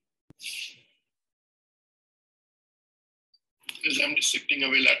ligament. As I'm dissecting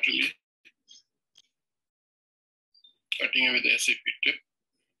away laterally, cutting away the SAP tip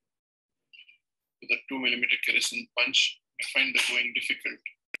with a 2 millimeter kerosene punch, I find the going difficult.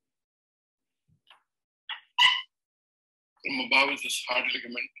 From above is this hard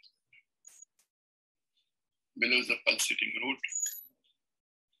ligament. Below is the pulsating root.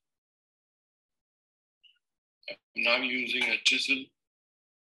 I'm now using a chisel,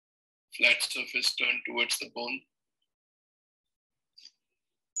 flat surface turned towards the bone.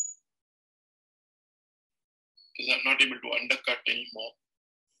 Because I'm not able to undercut anymore.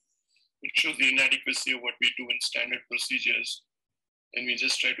 It shows the inadequacy of what we do in standard procedures. And we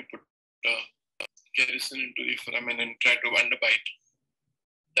just try to put kerosene into the foramen and try to underbite.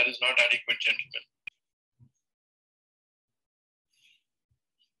 That is not adequate, gentlemen.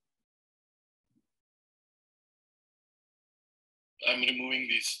 I'm removing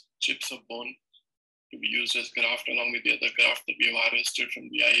these chips of bone to be used as graft along with the other graft that we have harvested from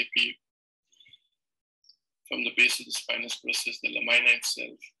the IAP, from the base of the spinous process, the lamina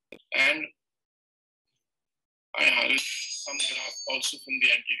itself. And I harvest some graft also from the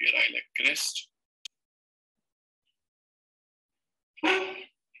anterior iliac crest.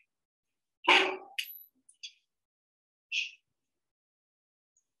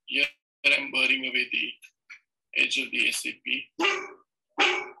 Here I'm burring away the edge of the SAP.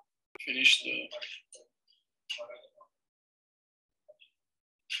 Finish the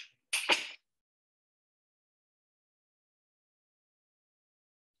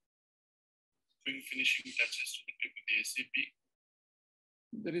finishing touches to the tip of the SAP.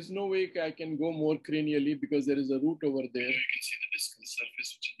 There is no way I can go more cranially because there is a root over there. Here you can see the discal surface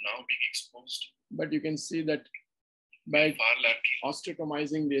which is now being exposed. But you can see that by Far lateral,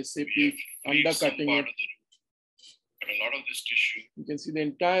 osteotomizing the SAP, we have freed some undercutting part it, of the root. But a lot of this tissue you can see the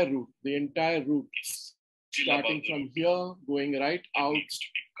entire root is still above starting the from root. here, going right It out. needs to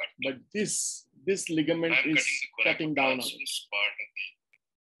be cut. But this ligament I'm is cutting down on it. transverse part of the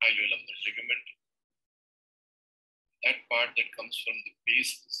iliolumbar ligament. That part that comes from the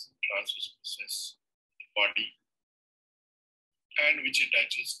base of the transverse process, the body, and which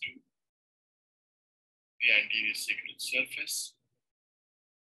attaches to the anterior sacral surface,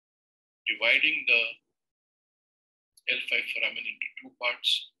 dividing the L5 foramen into two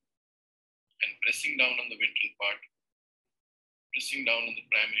parts and pressing down on the ventral part, pressing down on the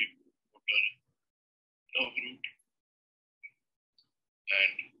primary motor nerve root,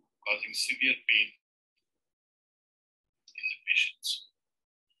 and causing severe pain in the patient's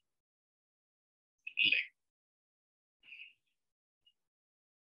leg.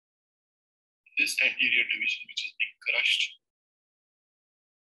 This anterior division, which is being crushed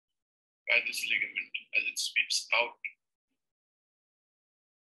by this ligament as it sweeps out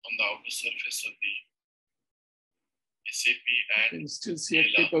on the outer surface of the SAP, You and can still see a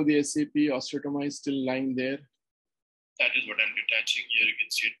tip of the SAP osteotomized still lying there. that is what I'm detaching. Here you can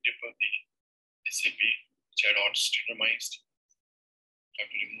see a tip of the SAP, which I had osteotomized. I have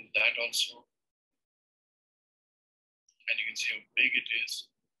to remove that also. And you can see how big it is.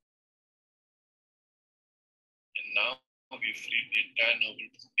 And now we've freed the entire nerve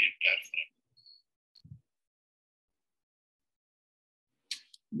root from the entire foramen.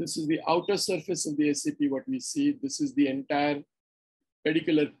 This is the outer surface of the SAP, what we see. This is the entire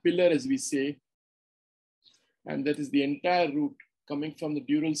pedicular pillar, as we say. And that is the entire root coming from the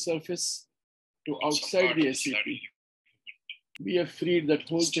dural surface to outside the SAP. We have freed that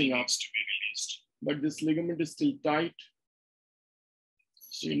whole thing up, Needs to be released. but this ligament is still tight.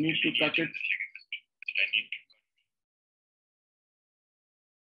 So you need to cut it. That I need to cut.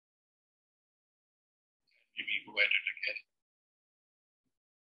 We will go at it again.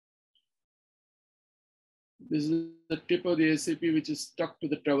 This is the tip of the SAP, which is stuck to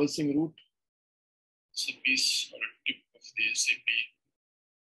the traversing root. It's a piece or a tip of the SAP.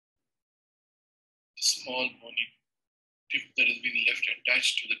 A small bony tip that has been left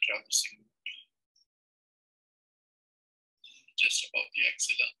attached to the traversing root, just above the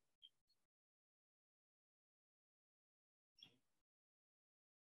axilla.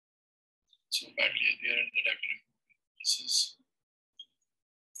 So badly at the end that I have to remove pieces.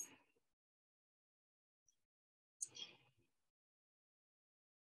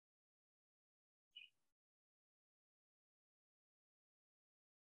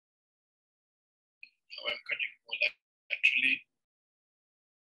 Now I'm cutting more laterally.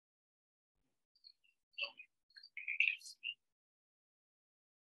 Now completely free.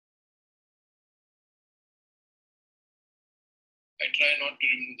 I try not to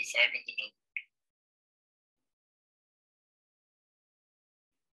remove the fat on the nerve.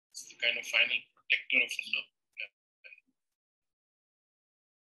 kind of final protector of the nerve.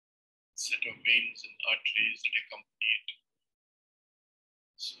 Set of veins and arteries that accompany it.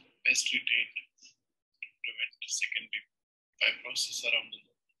 So best retained to prevent secondary fibrosis around the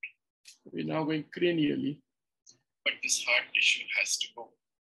nerve. We're now going cranially, but this hard tissue has to go.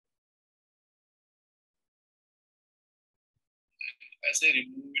 As I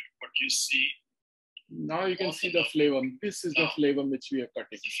remove it, what you see, now you can see the phlegm. This is the phlegm which we are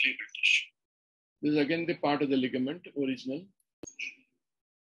cutting. The phlegal tissue. This is again the part of the ligament, original.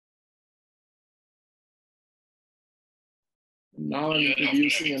 Now I'm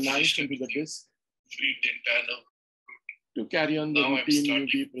introducing a knife into the disc to carry on the routine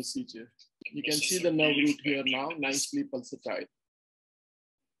UV procedure. You can see the nerve root here now, nicely pulsatile.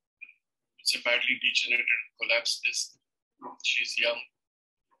 It's a badly degenerated collapsed disc. She's young.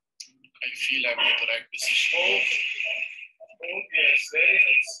 I feel I made the right decision. Yes, very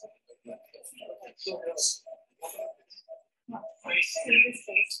nice.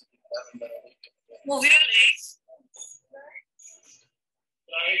 Move your legs.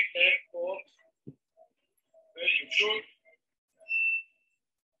 Right leg forward. Very good.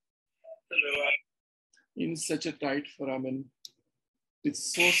 In such a tight foramen, with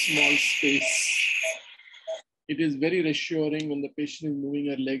so small space, it is very reassuring when the patient is moving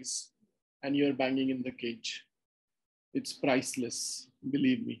her legs and you're banging in the cage. It's priceless,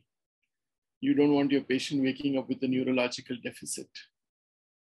 believe me. You don't want your patient waking up with a neurological deficit.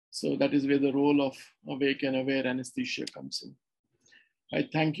 So that is where the role of awake and aware anesthesia comes in. I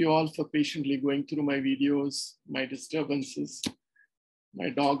thank you all for patiently going through my videos, my disturbances, my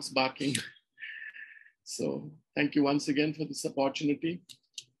dogs barking. So thank you once again for this opportunity.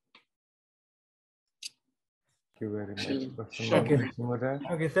 Thank you very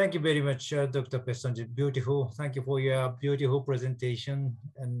much. Okay, thank you very much, Dr. Pesonji. Beautiful. Thank you for your beautiful presentation.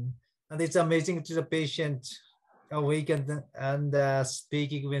 And it's amazing to the patient awakened and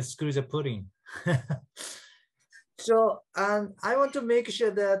speaking when screws are pulling. So I want to make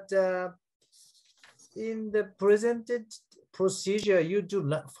sure that in the presented procedure, you do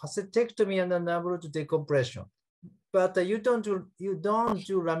facetectomy and nerve root decompression, but you don't do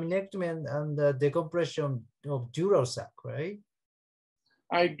laminectomy and decompression of dural sac, right?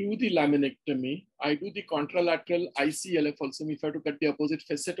 I do the laminectomy. I do the contralateral ICLF also. If I have to cut the opposite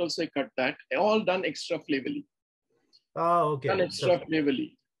facet also, I cut that. All done extraflavally. Oh, okay. Done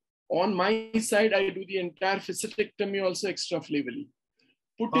extraflavally. On my side, I do the entire facetectomy also extraflavally.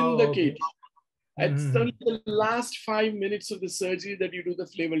 Put in the cage. It's only the last 5 minutes of the surgery that you do the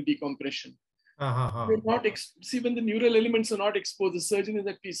flaval decompression. You're not see, when the neural elements are not exposed, the surgeon is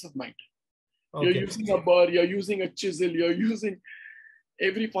at peace of mind. Okay. You're using a burr, you're using a chisel, you're using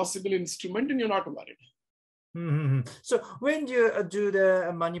every possible instrument, and you're not worried. So when you do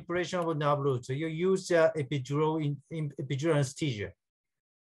the manipulation of nerve roots, you use epidural anesthesia?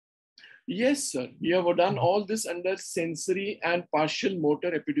 Yes, sir. We have done all this under sensory and partial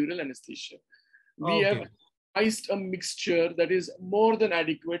motor epidural anesthesia. We have devised a mixture that is more than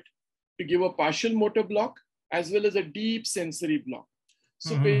adequate to give a partial motor block as well as a deep sensory block.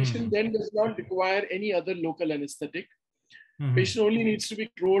 So patient then does not require any other local anesthetic. Patient only needs to be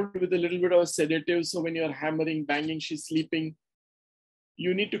controlled with a little bit of a sedative. So when you're hammering, banging, she's sleeping,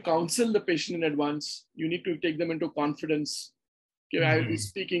 you need to counsel the patient in advance. You need to take them into confidence. Okay, I will be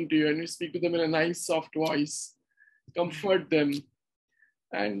speaking to you, and you speak to them in a nice, soft voice, comfort them.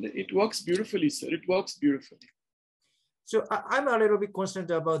 And it works beautifully, sir. It works beautifully. So I'm a little bit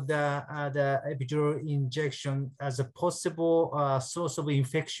concerned about the epidural injection as a possible source of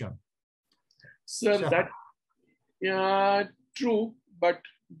infection. Sir, so, that, true, but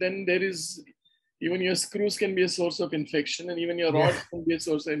then there is, even your screws can be a source of infection, and even your rods can be a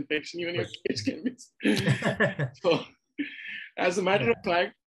source of infection, even your cage can be. So, as a matter of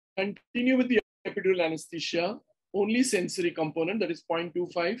fact, continue with the epidural anesthesia, only sensory component, that is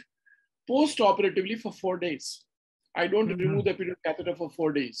 0.25, post-operatively for 4 days. I don't remove the epidural catheter for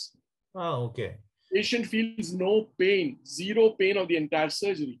 4 days. Oh, okay. Patient feels no pain, zero pain of the entire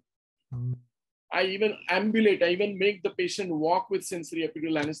surgery. I even ambulate, I even make the patient walk with sensory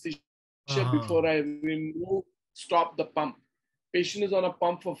epidural anesthesia before I stop the pump. Patient is on a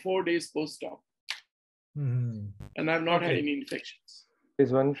pump for 4 days post-op. And I've not had any infections.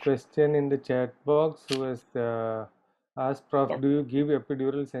 There's one question in the chat box who has asked, Prof, do you give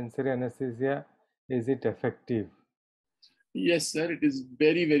epidural sensory anesthesia? Is it effective? Yes, sir. It is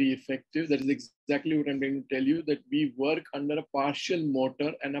very, very effective. That is exactly what I'm going to tell you, that we work under a partial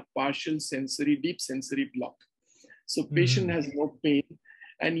motor and a partial sensory, deep sensory block. So patient has no pain,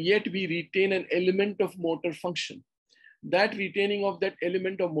 and yet we retain an element of motor function. that retaining of that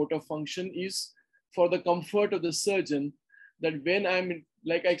element of motor function is for the comfort of the surgeon, that when I'm,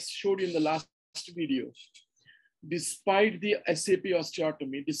 like I showed you in the last video, despite the SAP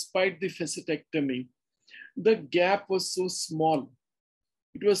osteotomy, despite the facetectomy, the gap was so small.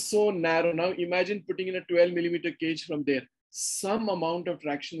 It was so narrow. Now imagine putting in a 12 millimeter cage from there. Some amount of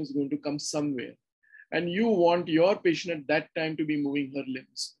traction is going to come somewhere. And you want your patient at that time to be moving her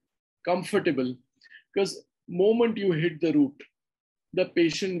limbs, comfortable. Because moment you hit the root, the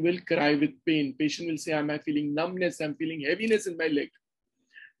patient will cry with pain. Patient will say, am I feeling numbness? I'm feeling heaviness in my leg.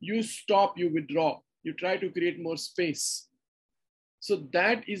 You stop, you withdraw. You try to create more space. So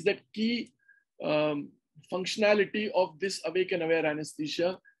that is that key functionality of this awake and aware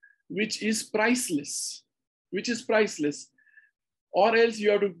anesthesia, which is priceless, Or else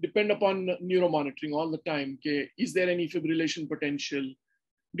you have to depend upon neuromonitoring all the time. Okay, is there any fibrillation potential?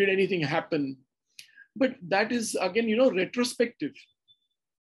 Did anything happen? But that is, again, retrospective.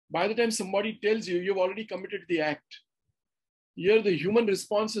 By the time somebody tells you, you've already committed the act. Here, the human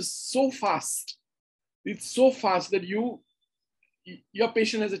response is so fast. It's so fast that your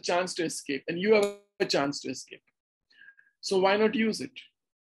patient has a chance to escape and you have a chance to escape. So why not use it?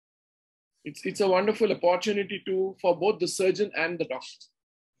 It's a wonderful opportunity for both the surgeon and the doctor.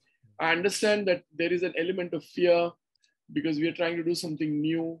 I understand that there is an element of fear because we are trying to do something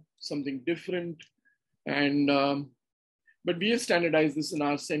new, something different. But we have standardized this in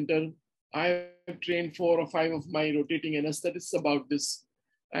our center. I have trained 4 or 5 of my rotating anesthetists about this,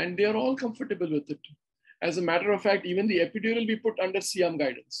 and they are all comfortable with it. As a matter of fact, even the epidural we put under C-arm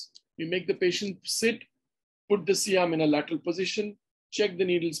guidance. We make the patient sit, put the C-arm in a lateral position, check the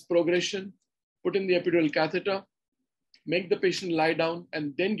needle's progression, put in the epidural catheter, make the patient lie down,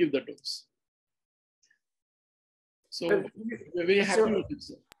 and then give the dose. So we're very happy with it,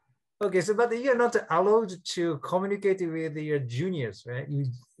 sir. Okay, so but you're not allowed to communicate with your juniors, right?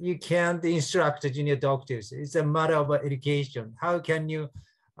 You can't instruct the junior doctors. It's a matter of education. How can you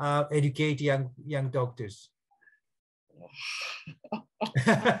educate young doctors?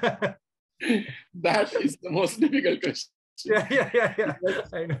 That is the most difficult question. Yeah.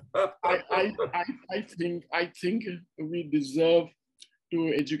 I know. I think we deserve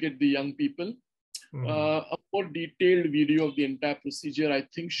to educate the young people. A more detailed video of the entire procedure, I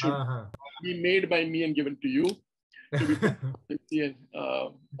think, should be made by me and given to you to be put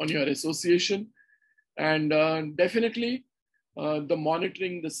on your association. And definitely the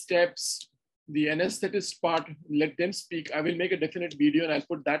monitoring, the steps, the anesthetist part, let them speak. I will make a definite video and I'll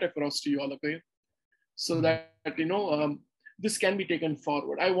put that across to you all, okay? So that, this can be taken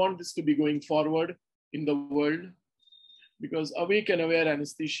forward. I want this to be going forward in the world, because awake and aware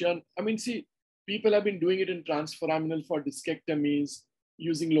anesthesia, see, people have been doing it in transforaminal for discectomies,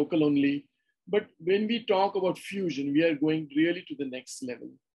 using local only. But when we talk about fusion, we are going really to the next level,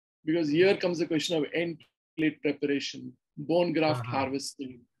 because here comes the question of end plate preparation, bone graft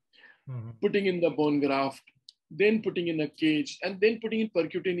harvesting, putting in the bone graft, then putting in a cage, and then putting in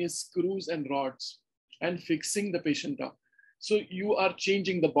percutaneous screws and rods and fixing the patient up. So you are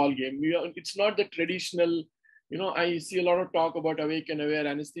changing the ball game. It's not the traditional, I see a lot of talk about awake and aware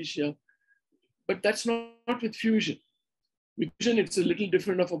anesthesia, but that's not with fusion. With fusion, it's a little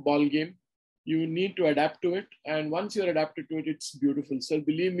different of a ball game. You need to adapt to it. And once you're adapted to it, it's beautiful. So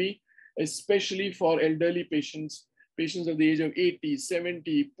believe me, especially for elderly patients of the age of 80,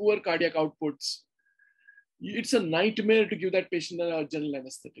 70, poor cardiac outputs, it's a nightmare to give that patient a general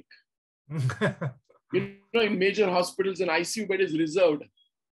anesthetic. In major hospitals, an ICU bed is reserved.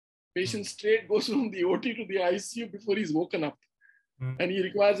 Patient straight goes from the OT to the ICU before he's woken up. And he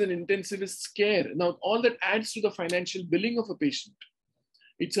requires an intensivist care. Now, all that adds to the financial billing of a patient.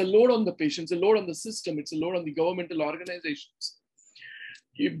 It's a load on the patient, it's a load on the system, it's a load on the governmental organizations.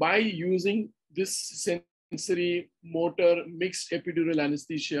 By using this sensory motor mixed epidural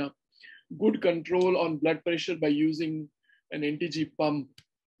anesthesia, good control on blood pressure by using an NTG pump,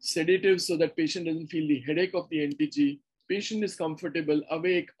 sedatives so that patient doesn't feel the headache of the NTG, patient is comfortable,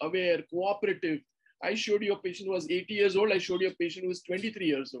 awake, aware, cooperative. I showed you a patient who was 80 years old. I showed you a patient who was 23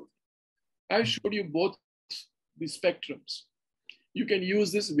 years old. I showed you both the spectrums. You can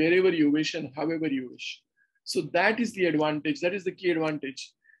use this wherever you wish and however you wish. So that is the advantage. That is the key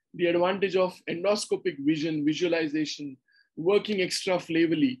advantage. The advantage of endoscopic vision, visualization, working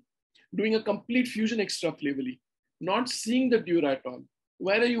extraflavally, doing a complete fusion extraflavally, not seeing the dura at all.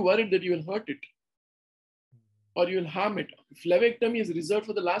 Why are you worried that you will hurt it or you will harm it? Flavectomy is reserved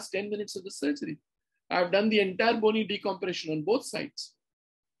for the last 10 minutes of the surgery. I've done the entire bony decompression on both sides.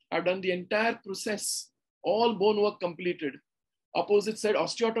 I've done the entire process, all bone work completed. Opposite side,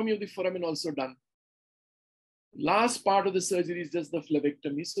 osteotomy of the foramen also done. Last part of the surgery is just the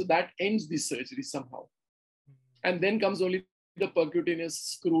phlebectomy. So that ends the surgery somehow. And then comes only the percutaneous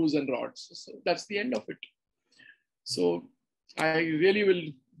screws and rods. So that's the end of it. So I really will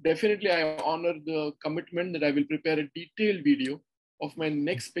definitely, I honor the commitment that I will prepare a detailed video of my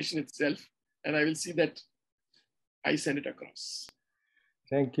next patient itself, and I will see that I send it across.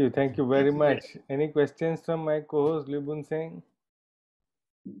 Thank you very much. Any questions from my co-host Liu Bun Seng?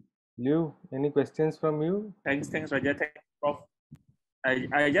 Liu, any questions from you? Thanks, Raja. Thanks, Prof.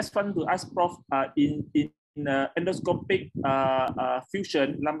 I just want to ask Prof. In endoscopic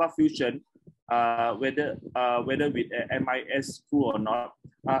fusion, lumbar fusion, whether with MIS screw or not,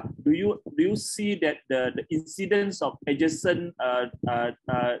 do you see that the incidence of adjacent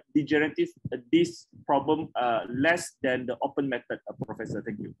degenerative disc problem less than the open method, Professor?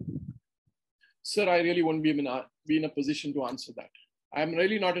 Thank you. Sir, I really won't be in a position to answer that. I'm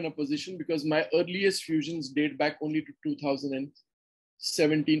really not in a position because my earliest fusions date back only to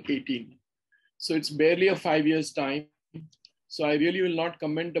 2017, 18. So it's barely a 5 years time. So I really will not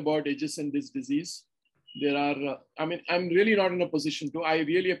comment about adjacent disc disease. There are, I'm really not in a position to. I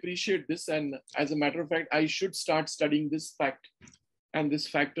really appreciate this. And as a matter of fact, I should start studying this fact and this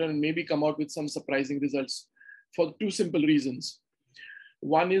factor and maybe come out with some surprising results for two simple reasons.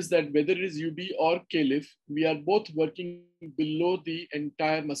 One is that whether it is UB or KLIF, we are both working below the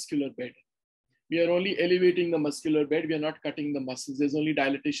entire muscular bed. We are only elevating the muscular bed. We are not cutting the muscles. There's only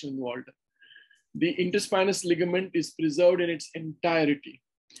dilatation involved. The interspinous ligament is preserved in its entirety.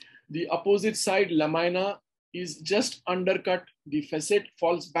 The opposite side lamina is just undercut. The facet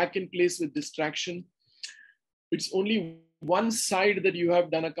falls back in place with distraction. It's only one side that you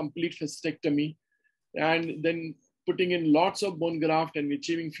have done a complete facetectomy, and then putting in lots of bone graft and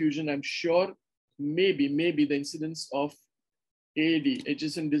achieving fusion. I'm sure maybe the incidence of AD,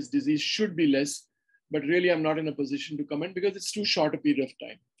 adjacent disc disease, should be less, but really I'm not in a position to comment because it's too short a period of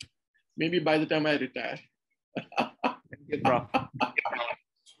time. Maybe by the time I retire. Thank you, Prof.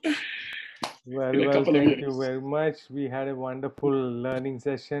 Very well, thank you very much. We had a wonderful learning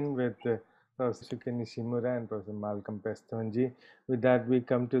session with Professor Nishimura and Professor Malcolm Pestonji. With that, we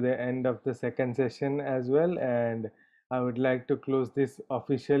come to the end of the second session as well, and I would like to close this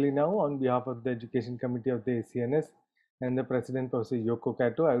officially now on behalf of the Education Committee of the ACNS and the President, Professor Yoko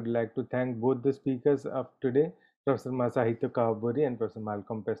Kato. I would like to thank both the speakers of today, Professor Masahito Kawabori and Professor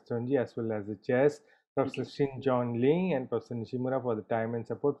Malcolm Pestonji, as well as the chairs, Professor Shin John Ling and Professor Nishimura, for the time and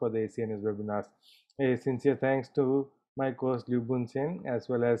support for the ACNS webinars. A sincere thanks to my co-host Liu Bun Sen, as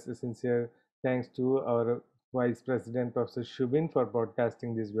well as a sincere thanks to our Vice President Professor Shubin for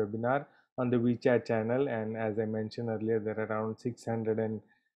broadcasting this webinar on the WeChat channel. And as I mentioned earlier, there are around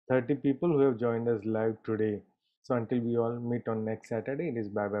 630 people who have joined us live today. So until we all meet on next Saturday, it is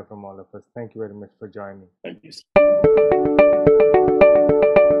bye-bye from all of us. Thank you very much for joining. Thank you.